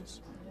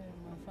 friends? Yeah,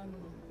 my family.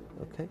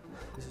 Okay.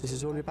 This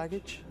is all your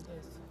baggage?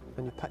 Yes.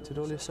 And you packed it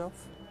all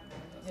yourself?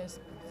 Yes.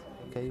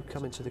 Okay, you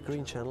come into the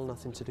Green Channel,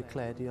 nothing to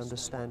declare. Do you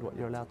understand what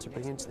you're allowed to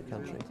bring into the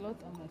country? My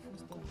clothes and my food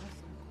stuff.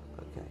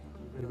 Okay.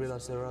 You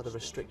realise there are other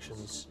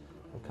restrictions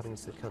on coming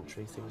into the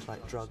country, things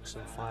like drugs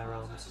and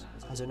firearms.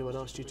 Has anyone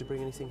asked you to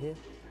bring anything here?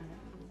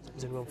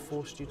 Has anyone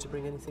forced you to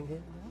bring anything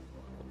here?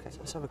 Okay,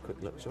 let's have a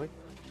quick look, shall we?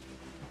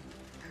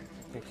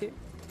 Thank you.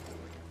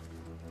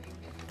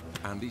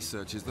 Andy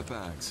searches the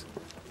bags.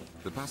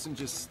 The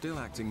passenger's still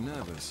acting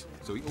nervous,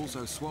 so he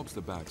also swabs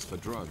the bags for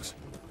drugs.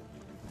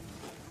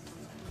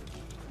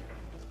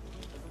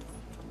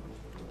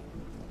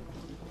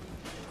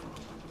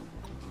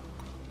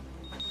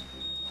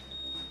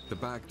 The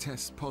bag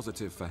tests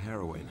positive for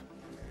heroin.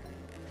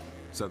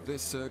 So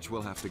this search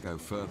will have to go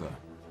further.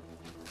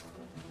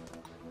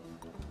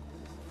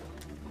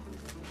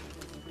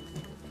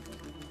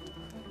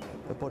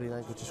 The body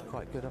language is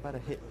quite good. I've had a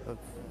hit of,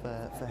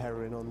 for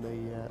heroin on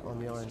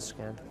the iron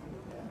scan.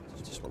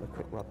 I just want a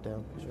quick rub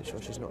down, just make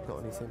sure she's not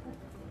got anything.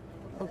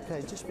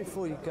 Okay, just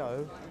before you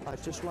go,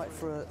 I'd just like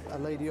for a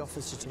lady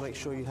officer to make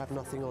sure you have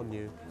nothing on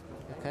you.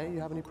 Okay, you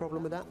have any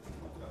problem with that?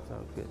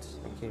 Oh, good,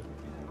 thank you.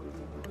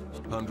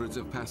 Hundreds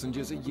of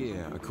passengers a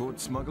year are caught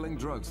smuggling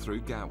drugs through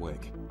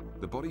Gatwick.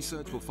 The body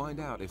search will find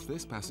out if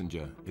this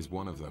passenger is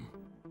one of them.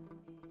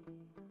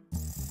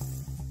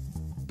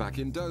 Back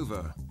in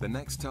Dover, the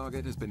next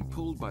target has been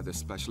pulled by the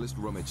specialist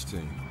rummage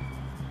team.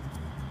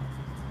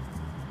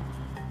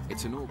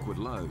 It's an awkward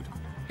load,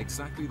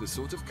 exactly the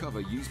sort of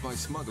cover used by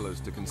smugglers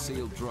to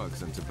conceal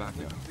drugs and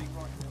tobacco.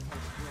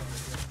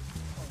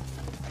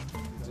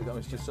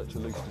 It's just such a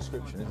loose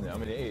description, isn't it? I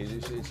mean, it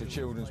is. It's a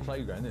children's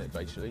playground, isn't it,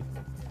 basically?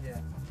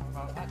 Yeah.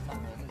 Well, at that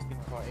time, it's been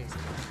quite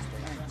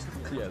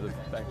easy. Yeah, the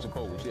bags of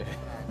balls, yeah.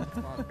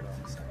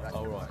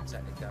 Oh, right.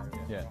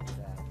 Yeah.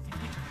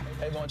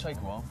 It might take a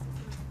while.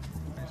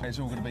 It's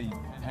all going to be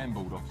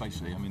handballed off,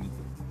 basically. I mean,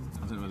 I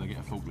don't know whether they get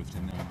a forklift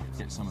in there and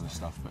get some of the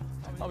stuff, but...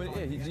 I mean,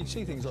 yeah, you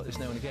see things like this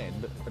now and again,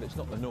 but it's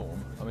not the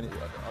norm. I mean,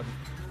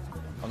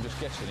 I'm just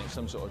guessing it's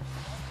some sort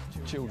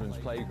of children's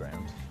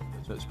playground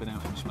that's been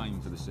out in Spain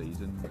for the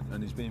season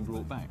and is being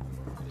brought back.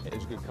 It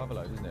is a good cover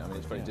load, isn't it? I mean,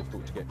 it's very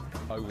difficult to get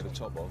over the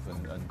top of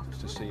and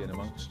to see in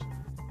amongst.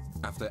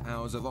 After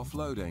hours of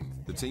offloading,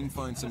 the team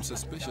finds some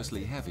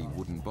suspiciously heavy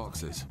wooden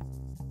boxes.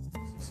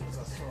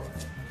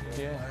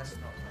 Yeah.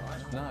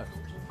 No.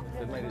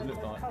 They've made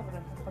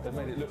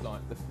it look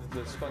like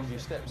the spongy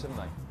steps, haven't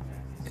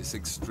they? It's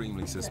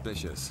extremely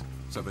suspicious,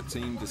 so the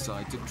team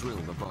decide to drill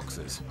the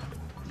boxes.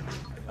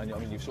 And I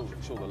mean, you saw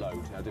the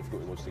load, how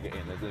difficult it was to get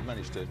in. They've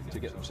managed to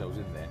get themselves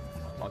in there,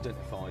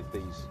 identified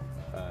these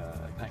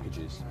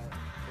packages.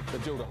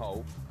 They've drilled a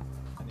hole,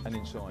 and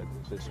inside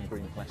there's some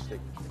green plastic.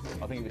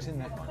 I think it's in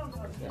that one.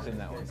 It's in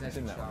that one. It's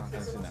in that one. And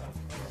it's in that one.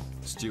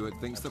 Stuart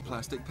thinks the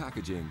plastic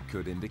packaging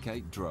could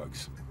indicate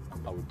drugs.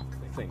 I would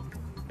think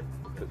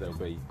that there'll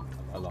be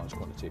a large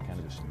quantity of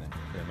cannabis in there,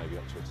 maybe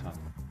up to a ton.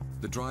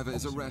 The driver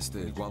is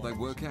arrested while they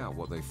work out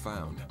what they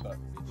found. But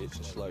it's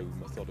a slow,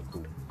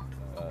 methodical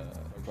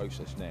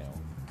process now.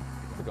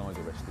 The guy's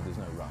arrested, there's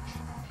no rush.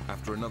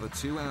 After another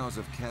 2 hours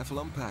of careful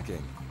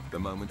unpacking, the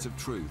moment of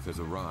truth has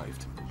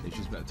arrived. It's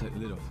just about to take the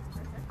lid off.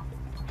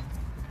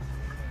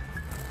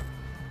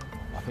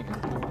 I think in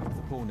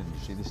the porn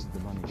industry, this is the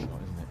money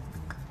shot, isn't it?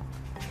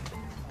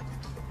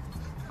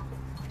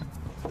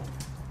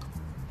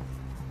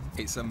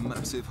 It's a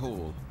massive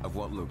haul of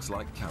what looks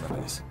like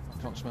cannabis.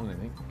 Can't smell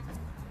anything.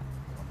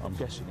 I'm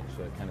guessing it's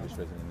cannabis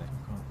resin in there.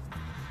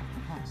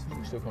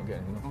 You still can't get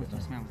anything off it.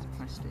 It smells of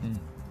plastic.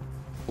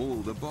 All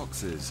the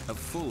boxes are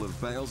full of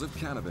bales of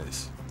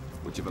cannabis,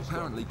 which have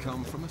apparently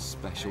come from a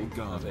special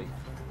garden.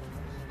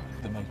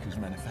 The maker's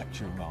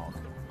manufacturer mark.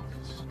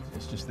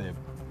 It's just there.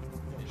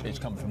 It's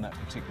come from that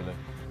particular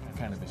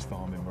cannabis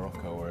farm in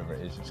Morocco, or wherever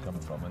it is it's come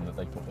from, and that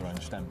they put their own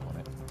stamp on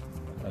it.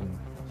 And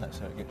that's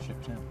how it gets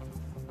shipped out.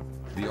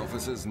 The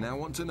officers now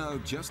want to know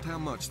just how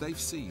much they've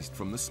seized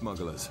from the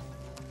smugglers.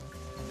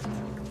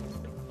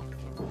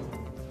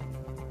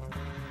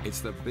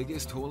 It's the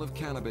biggest haul of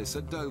cannabis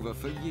at Dover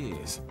for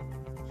years.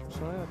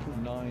 So I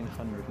have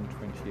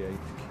 928 kilos.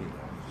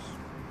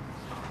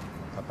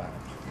 About.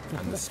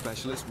 And the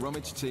specialist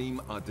rummage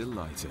team are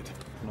delighted.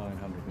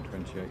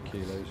 928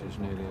 kilos is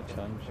nearly a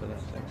ton, so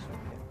that's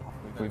excellent.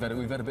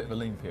 We've had a bit of a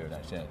lean period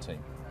actually, our team.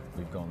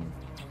 We've gone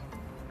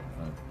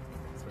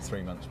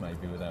 3 months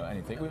maybe without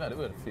anything. We've had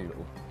a few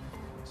little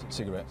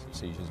cigarette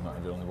seizures might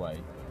have been on the way,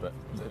 but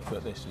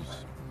this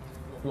is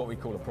what we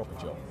call a proper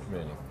job,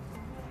 really.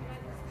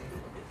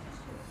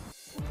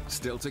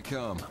 Still to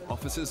come,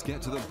 officers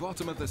get to the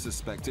bottom of the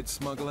suspected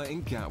smuggler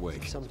in Gatwick.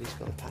 If somebody's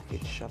got a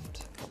package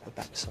shoved up the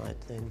backside,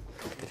 then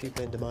if you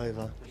bend them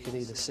over, you can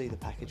either see the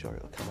package or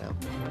it'll come out.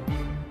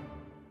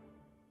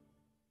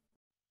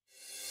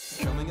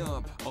 Coming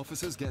up,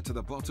 officers get to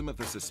the bottom of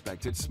the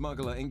suspected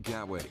smuggler in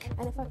Gatwick.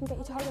 And if I can get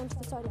you to hold on to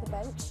the side of the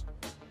bench.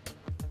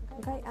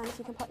 Okay, and if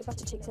you can pop your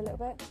butter cheeks a little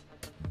bit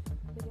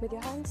with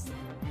your hands.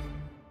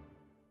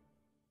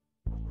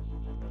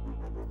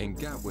 In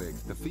Gatwick,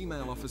 the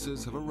female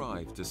officers have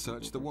arrived to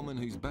search the woman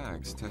whose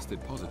bags tested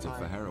positive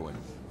for heroin.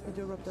 We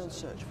do a rub-down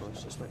search for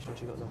us, just make sure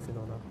she's got nothing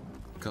on her.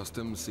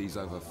 Customs sees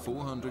over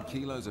 400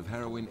 kilos of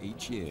heroin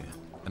each year,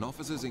 and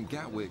officers in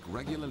Gatwick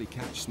regularly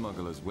catch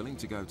smugglers willing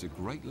to go to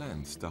great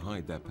lengths to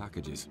hide their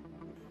packages.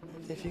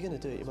 If you're going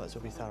to do it, you might as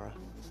well be thorough.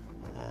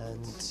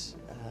 And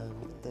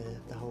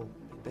the whole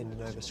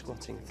bending over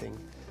squatting thing,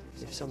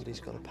 if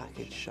somebody's got a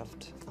package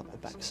shoved up the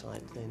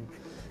backside, then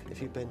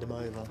if you bend them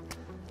over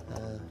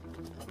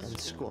and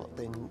squat,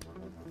 then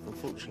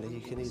unfortunately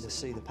you can either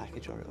see the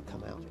package or it'll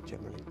come out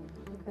generally.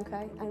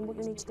 Okay, and what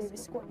you need to do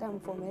is squat down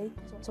for me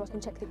so I can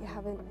check that you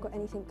haven't got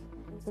anything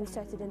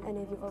inserted in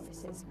any of your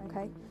orifices,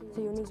 okay?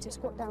 So you'll need to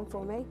squat down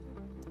for me,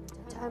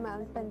 turn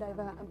around, bend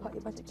over and put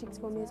your butter cheeks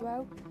for me as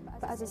well.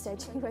 But as I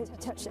said, you won't be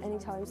touched at any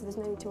time, so there's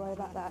no need to worry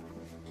about that.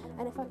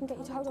 And if I can get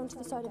you to hold on to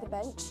the side of the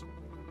bench,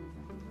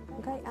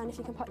 okay, and if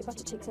you can put your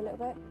butter cheeks a little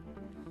bit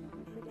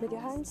with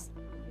your hands,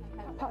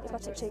 part your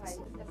butter cheeks.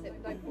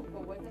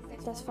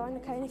 That's fine,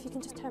 okay, and if you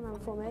can just turn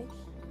around for me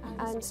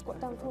and squat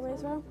down for me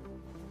as well.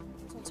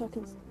 So I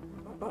can...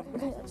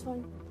 Okay, that's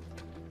fine.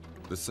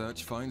 The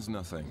search finds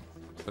nothing,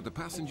 but the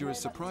passenger is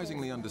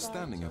surprisingly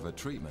understanding of her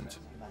treatment.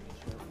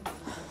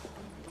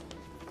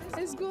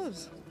 It's good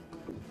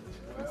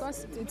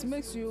because it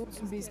makes you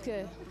be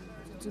scared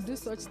to do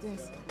such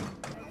things.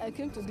 I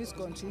came to this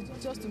country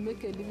just to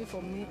make a living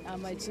for me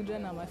and my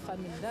children and my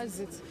family. That's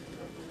it.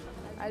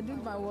 I do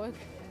my work.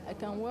 I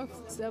can work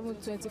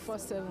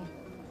 24/7.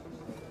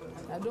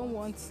 I don't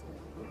want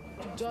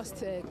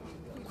just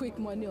quick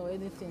money or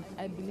anything.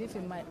 I believe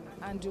in my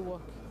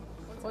handiwork,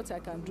 what I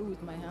can do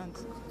with my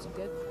hands to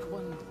get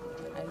money.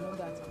 I know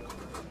that.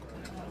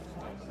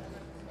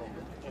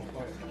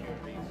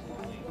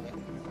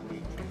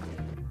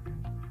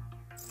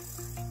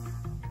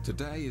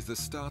 Today is the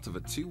start of a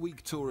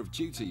 2-week tour of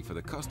duty for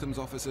the customs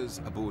officers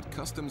aboard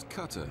Customs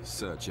Cutter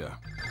Searcher.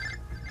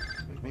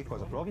 Which may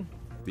cause a problem.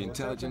 The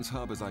intelligence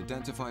hub has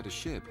identified a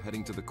ship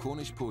heading to the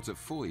Cornish port of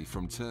Foy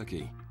from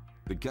Turkey,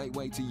 the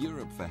gateway to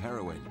Europe for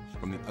heroin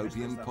from the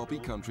opium poppy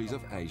countries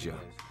of Asia.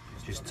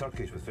 She's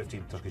Turkish with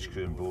 15 Turkish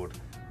crew on board.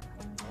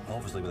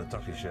 Obviously with a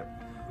Turkish ship,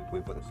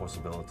 we've got the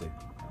possibility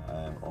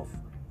of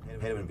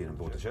heroin being on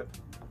board the ship.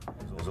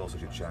 There's also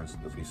a good chance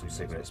there'll be some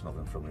cigarette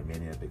smuggling from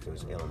Romania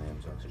because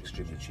LMMs are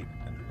extremely cheap.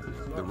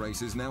 The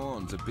race is now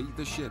on to beat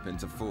the ship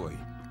into Foy,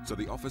 so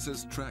the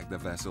officers track the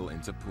vessel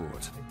into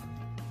port.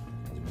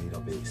 You may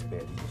not be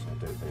expecting this,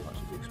 I doubt very much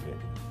you'll be expecting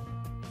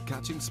this.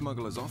 Catching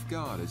smugglers off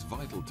guard is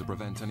vital to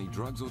prevent any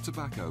drugs or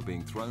tobacco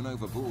being thrown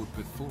overboard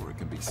before it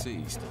can be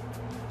seized.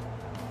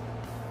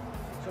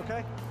 It's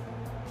okay?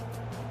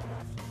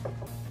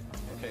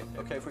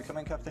 Okay if we come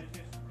in, Captain?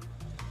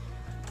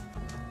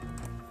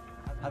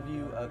 Have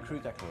you a crew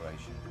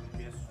declaration,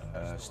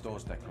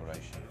 stores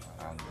declaration,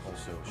 and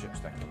also ship's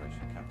declaration,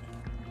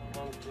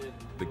 Captain?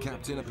 The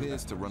captain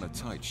appears to run a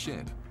tight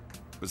ship,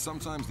 but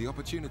sometimes the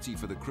opportunity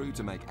for the crew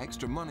to make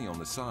extra money on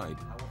the side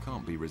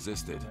can't be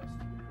resisted.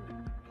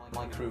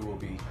 My crew will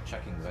be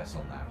checking the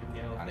vessel now,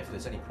 and if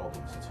there's any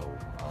problems at all,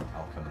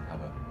 I'll come and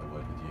have a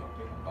word with you.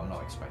 I'm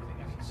not expecting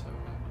any, so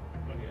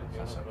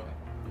that's okay.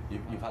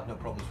 You've had no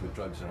problems with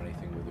drugs or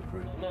anything with the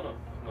crew? No.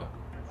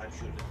 I'm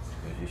sure.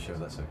 You're sure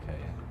that's okay,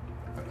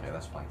 yeah? Okay,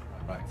 that's fine.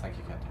 Right, thank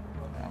you, Captain.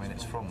 I mean,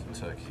 it's from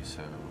Turkey,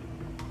 so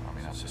I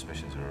mean, our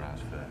suspicions are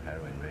aroused for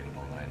heroin really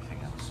more than anything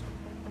else.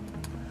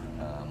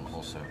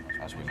 Also,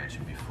 as we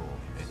mentioned before,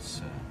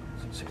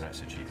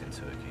 cigarettes are cheap in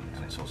Turkey,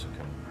 and it's also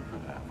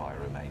come via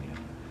Romania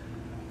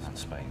and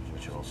Spain,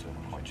 which are also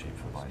quite cheap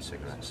for buying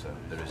cigarettes. So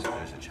there is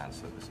a chance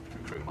that the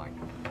crew might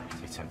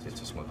be tempted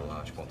to smuggle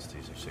large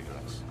quantities of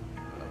cigarettes.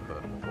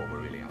 But what we're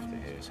really after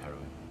here is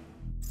heroin.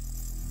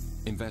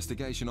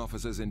 Investigation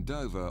officers in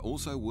Dover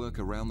also work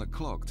around the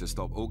clock to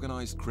stop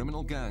organised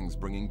criminal gangs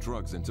bringing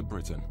drugs into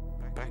Britain.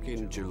 Back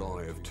in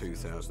July of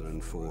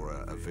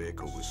 2004, a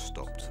vehicle was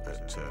stopped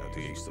at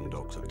the Eastern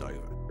Docks of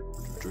Dover,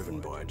 driven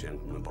by a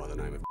gentleman by the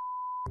name of.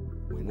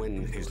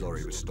 When his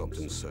lorry was stopped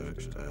and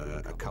searched,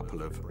 a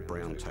couple of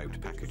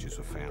brown-taped packages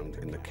were found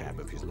in the cab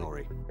of his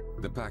lorry.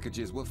 The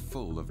packages were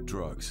full of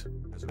drugs.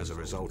 As a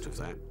result of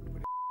that,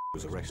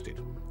 was arrested,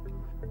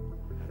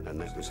 and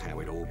that was how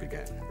it all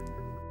began.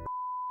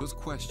 Was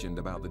questioned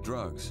about the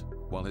drugs,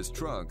 while his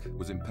truck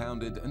was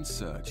impounded and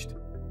searched,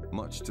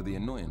 much to the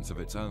annoyance of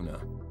its owner.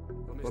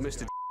 Well,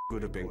 Mr.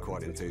 would have been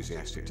quite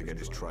enthusiastic to get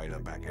his trailer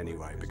back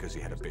anyway, because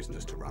he had a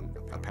business to run,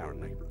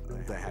 apparently.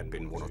 There had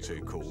been one or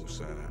two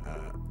calls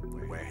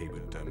where he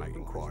would make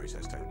inquiries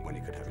as to when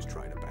he could have his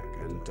trailer back,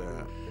 and,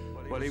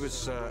 well, he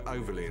was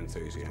overly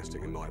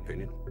enthusiastic, in my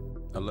opinion.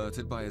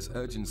 Alerted by his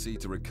urgency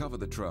to recover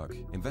the truck,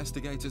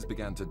 investigators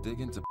began to dig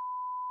into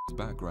his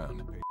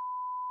background.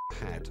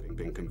 Had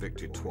been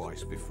convicted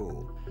twice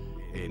before,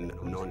 in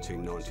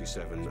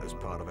 1997 as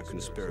part of a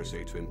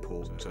conspiracy to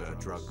import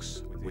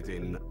drugs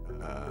within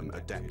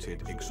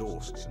adapted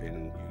exhausts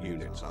in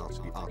units,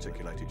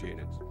 articulated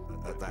units.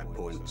 At that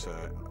point,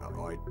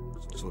 I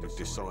sort of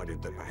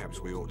decided that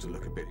perhaps we ought to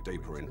look a bit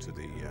deeper into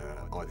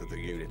either the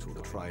unit or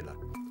the trailer.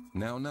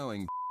 Now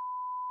knowing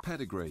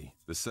pedigree,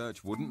 the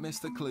search wouldn't miss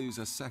the clues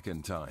a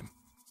second time.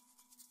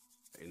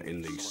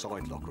 In the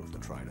side locker of the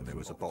trailer there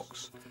was a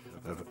box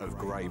of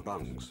grey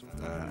bungs,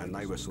 and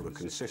they were sort of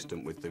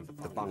consistent with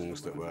the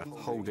bungs that were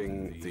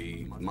holding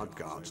the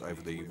mudguards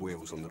over the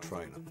wheels on the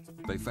trailer.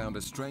 They found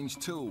a strange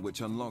tool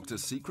which unlocked a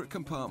secret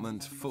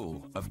compartment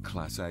full of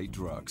Class A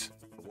drugs.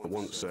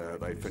 Once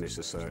they finished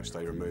the search,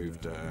 they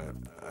removed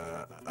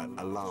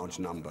a large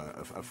number,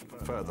 a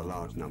further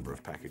large number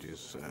of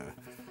packages,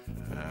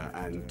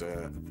 and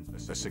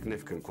a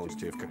significant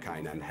quantity of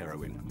cocaine and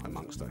heroin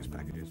amongst those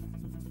packages.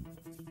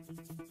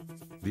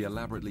 The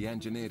elaborately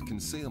engineered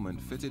concealment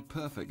fitted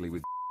perfectly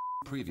with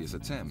previous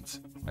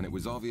attempts, and it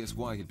was obvious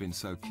why he'd been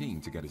so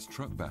keen to get his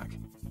truck back.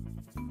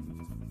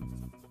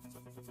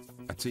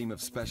 A team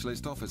of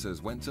specialist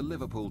officers went to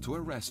Liverpool to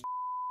arrest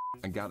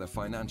and gather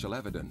financial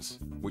evidence,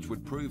 which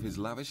would prove his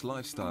lavish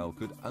lifestyle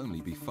could only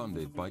be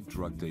funded by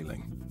drug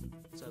dealing.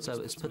 So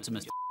it's put to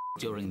Mr.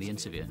 during the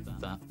interview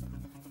that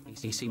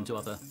he seemed to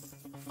have a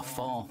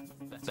far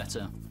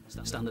better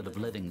standard of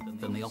living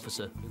than the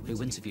officer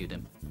who interviewed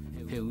him,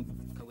 who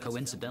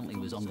coincidentally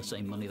was on the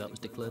same money that was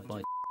declared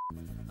by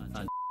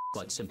and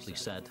quite simply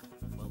said,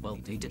 well,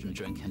 he didn't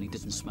drink and he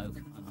didn't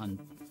smoke, and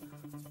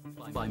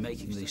by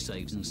making these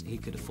savings he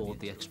could afford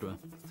the extra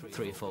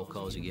 3 or 4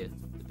 cars a year,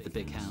 the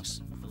big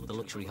house, the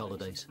luxury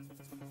holidays.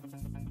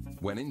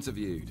 When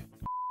interviewed,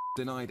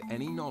 denied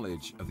any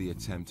knowledge of the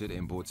attempted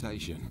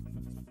importation.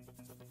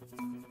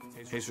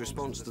 His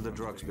response to the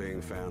drugs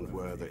being found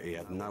were that he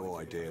had no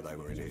idea they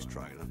were in his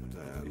trailer.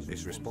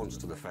 His response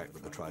to the fact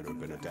that the trailer had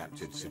been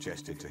adapted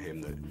suggested to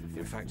him that,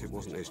 in fact, it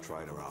wasn't his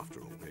trailer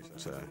after all.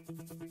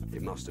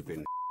 It must have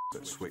been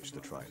that switched the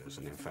trailers,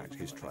 and in fact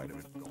his trailer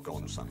had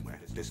gone somewhere,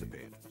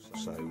 disappeared.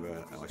 So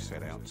I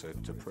set out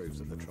to prove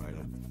that the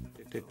trailer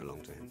did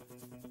belong to him.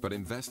 But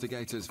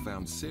investigators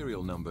found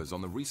serial numbers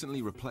on the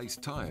recently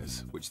replaced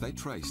tyres, which they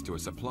traced to a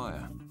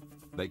supplier.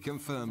 They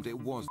confirmed it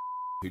was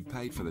who'd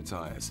paid for the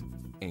tyres,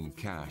 in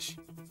cash.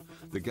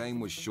 The game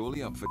was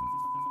surely up for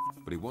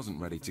but he wasn't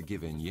ready to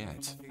give in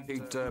yet.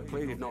 He'd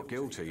pleaded not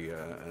guilty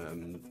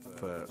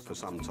for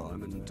some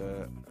time, and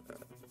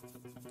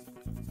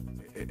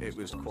it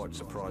was quite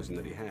surprising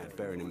that he had,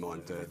 bearing in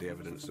mind the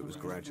evidence that was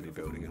gradually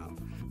building up.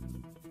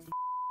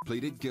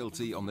 Pleaded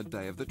guilty on the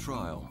day of the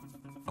trial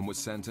and was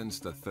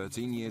sentenced to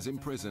 13 years in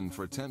prison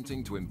for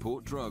attempting to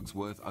import drugs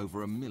worth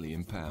over £1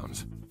 million.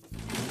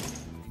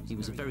 He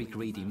was a very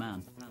greedy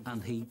man,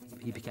 and he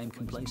became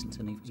complacent,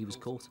 and he was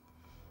caught.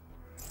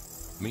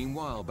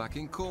 Meanwhile, back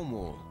in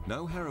Cornwall,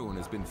 no heroin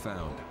has been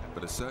found,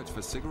 but a search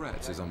for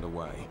cigarettes is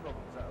underway.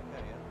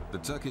 The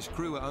Turkish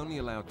crew are only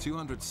allowed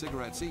 200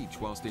 cigarettes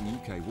each whilst in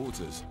UK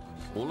waters.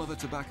 All other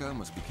tobacco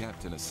must be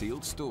kept in a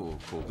sealed store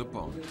called the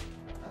Bond.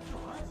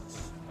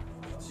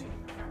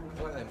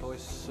 Well then,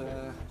 boys,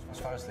 as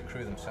far as the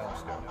crew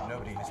themselves go,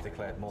 nobody has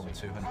declared more than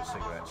 200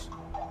 cigarettes.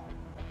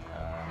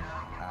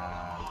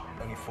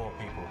 And only 4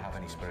 people have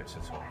any spirits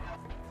at all.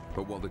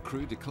 But what the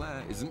crew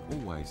declare isn't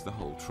always the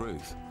whole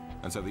truth.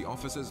 And so the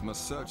officers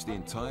must search the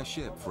entire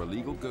ship for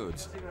illegal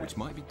goods, which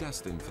might be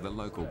destined for the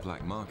local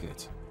black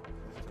market.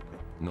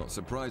 Not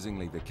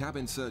surprisingly, the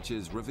cabin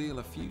searches reveal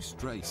a few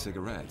stray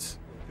cigarettes.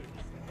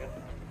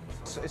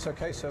 It's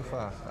okay so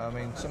far. I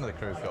mean, some of the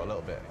crew have got a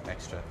little bit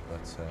extra,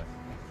 but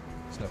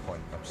there's no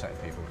point upsetting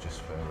people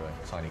just for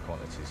tiny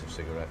quantities of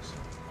cigarettes.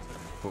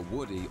 But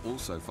Woody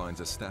also finds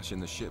a stash in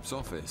the ship's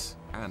office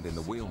and in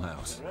the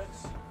wheelhouse.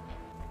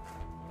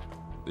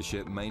 The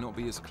ship may not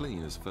be as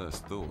clean as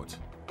first thought.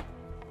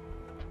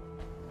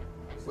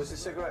 Was the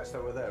cigarettes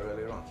that were there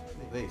earlier on?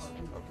 These?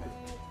 Okay.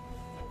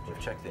 We've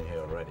checked in here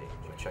already.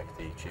 We've checked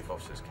the chief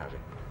officer's cabin.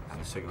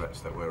 And the cigarettes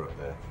that were up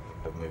there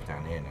have moved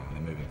down here now, and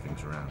they're moving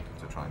things around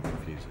to try and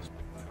confuse us.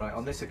 Right,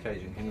 on this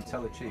occasion, can you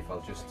tell the chief I'll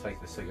just take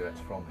the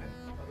cigarettes from him?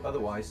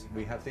 Otherwise,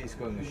 we have these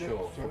going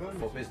ashore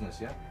for business,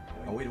 yeah?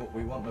 And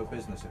we want no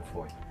business in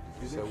Foy.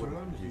 So we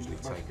wouldn't usually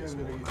take us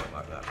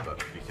like that,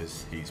 but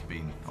because he's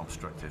been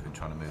obstructive in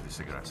trying to move the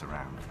cigarettes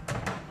around,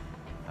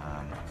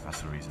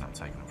 that's the reason I'm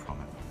taking them from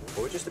him.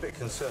 Well, we're just a bit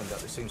concerned that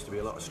there seems to be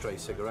a lot of stray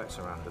cigarettes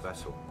around the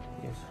vessel.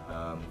 Yes.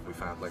 We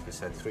found, like I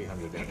said,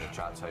 300 in the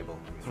chat table,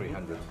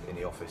 300 in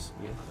the office.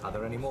 Yes. Are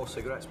there any more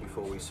cigarettes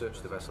before we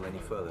search the vessel any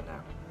further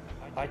now?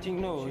 I think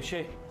no,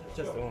 just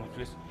a moment,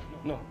 please.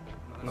 No.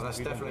 No, that's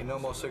definitely no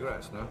more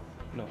cigarettes, no?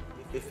 No.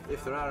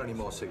 If there are any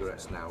more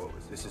cigarettes now,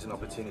 this is an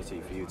opportunity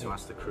for you to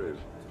ask the crew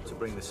to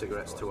bring the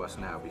cigarettes to us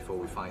now before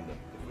we find them.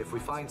 If we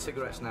find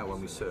cigarettes now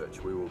when we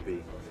search, we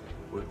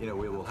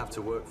will have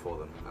to work for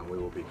them, and we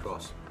will be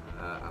cross.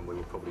 And we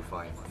will probably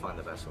find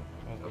the vessel.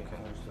 Okay.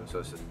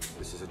 So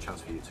this is a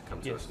chance for you to come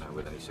to us now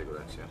with any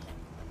cigarettes, yeah?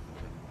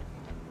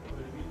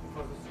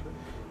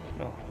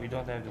 No, we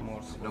don't have the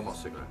more cigarettes. No more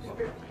cigarettes.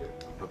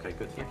 Okay,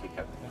 good. Thank you,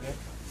 Captain. Okay.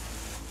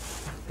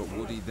 But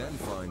Woody then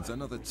finds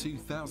another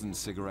 2,000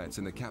 cigarettes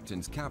in the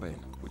captain's cabin,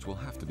 which will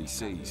have to be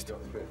seized.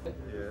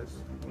 Yes.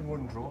 In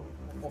one drawer,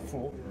 or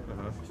 4.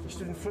 He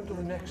stood in front of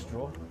the next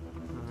drawer.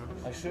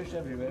 I searched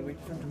everywhere,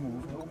 waited for him to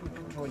move, and opened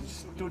the drawer he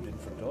stood in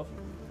front of.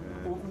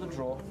 Opened the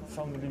drawer,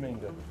 found the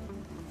remainder.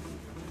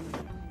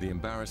 The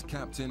embarrassed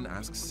captain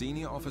asks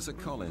Senior Officer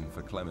Colin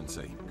for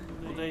clemency.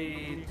 Could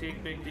I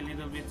take back a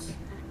little bit,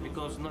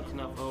 because not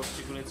enough of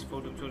cigarettes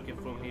for the Turkey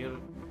from here.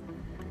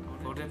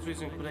 For that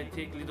reason, could I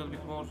take a little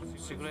bit more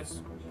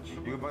cigarettes?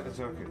 You go back to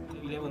Turkey?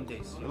 11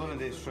 days. 11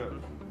 days trip?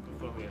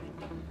 From here.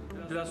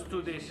 The last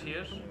 2 days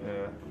here,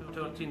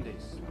 13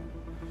 days.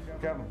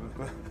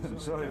 Captain,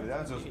 sorry, but the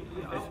answer's...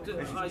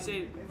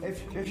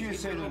 If you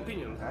said...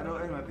 opinion. I know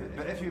it might be,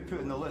 but if you put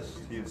in the list,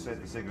 you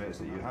said the cigarettes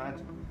that you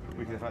had,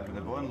 we could have had them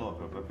in the bond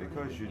locker, but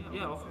because you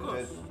of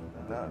course.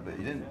 did that, but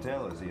you didn't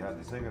tell us you had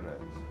the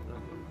cigarettes.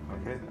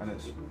 Okay? And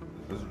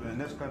in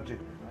this country,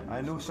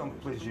 I know some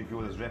places you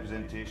go, there's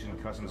representation,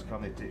 customs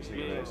come, they take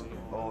cigarettes,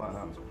 all that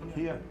happens.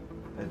 Here,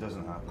 it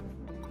doesn't happen.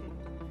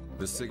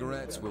 The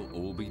cigarettes will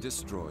all be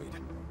destroyed,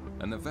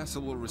 and the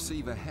vessel will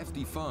receive a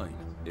hefty fine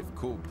if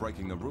caught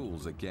breaking the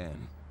rules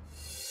again.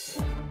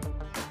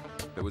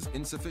 There was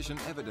insufficient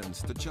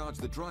evidence to charge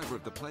the driver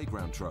of the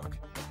playground truck,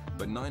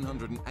 but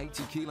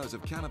 980 kilos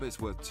of cannabis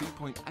worth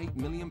 £2.8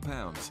 million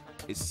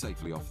is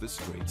safely off the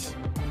streets.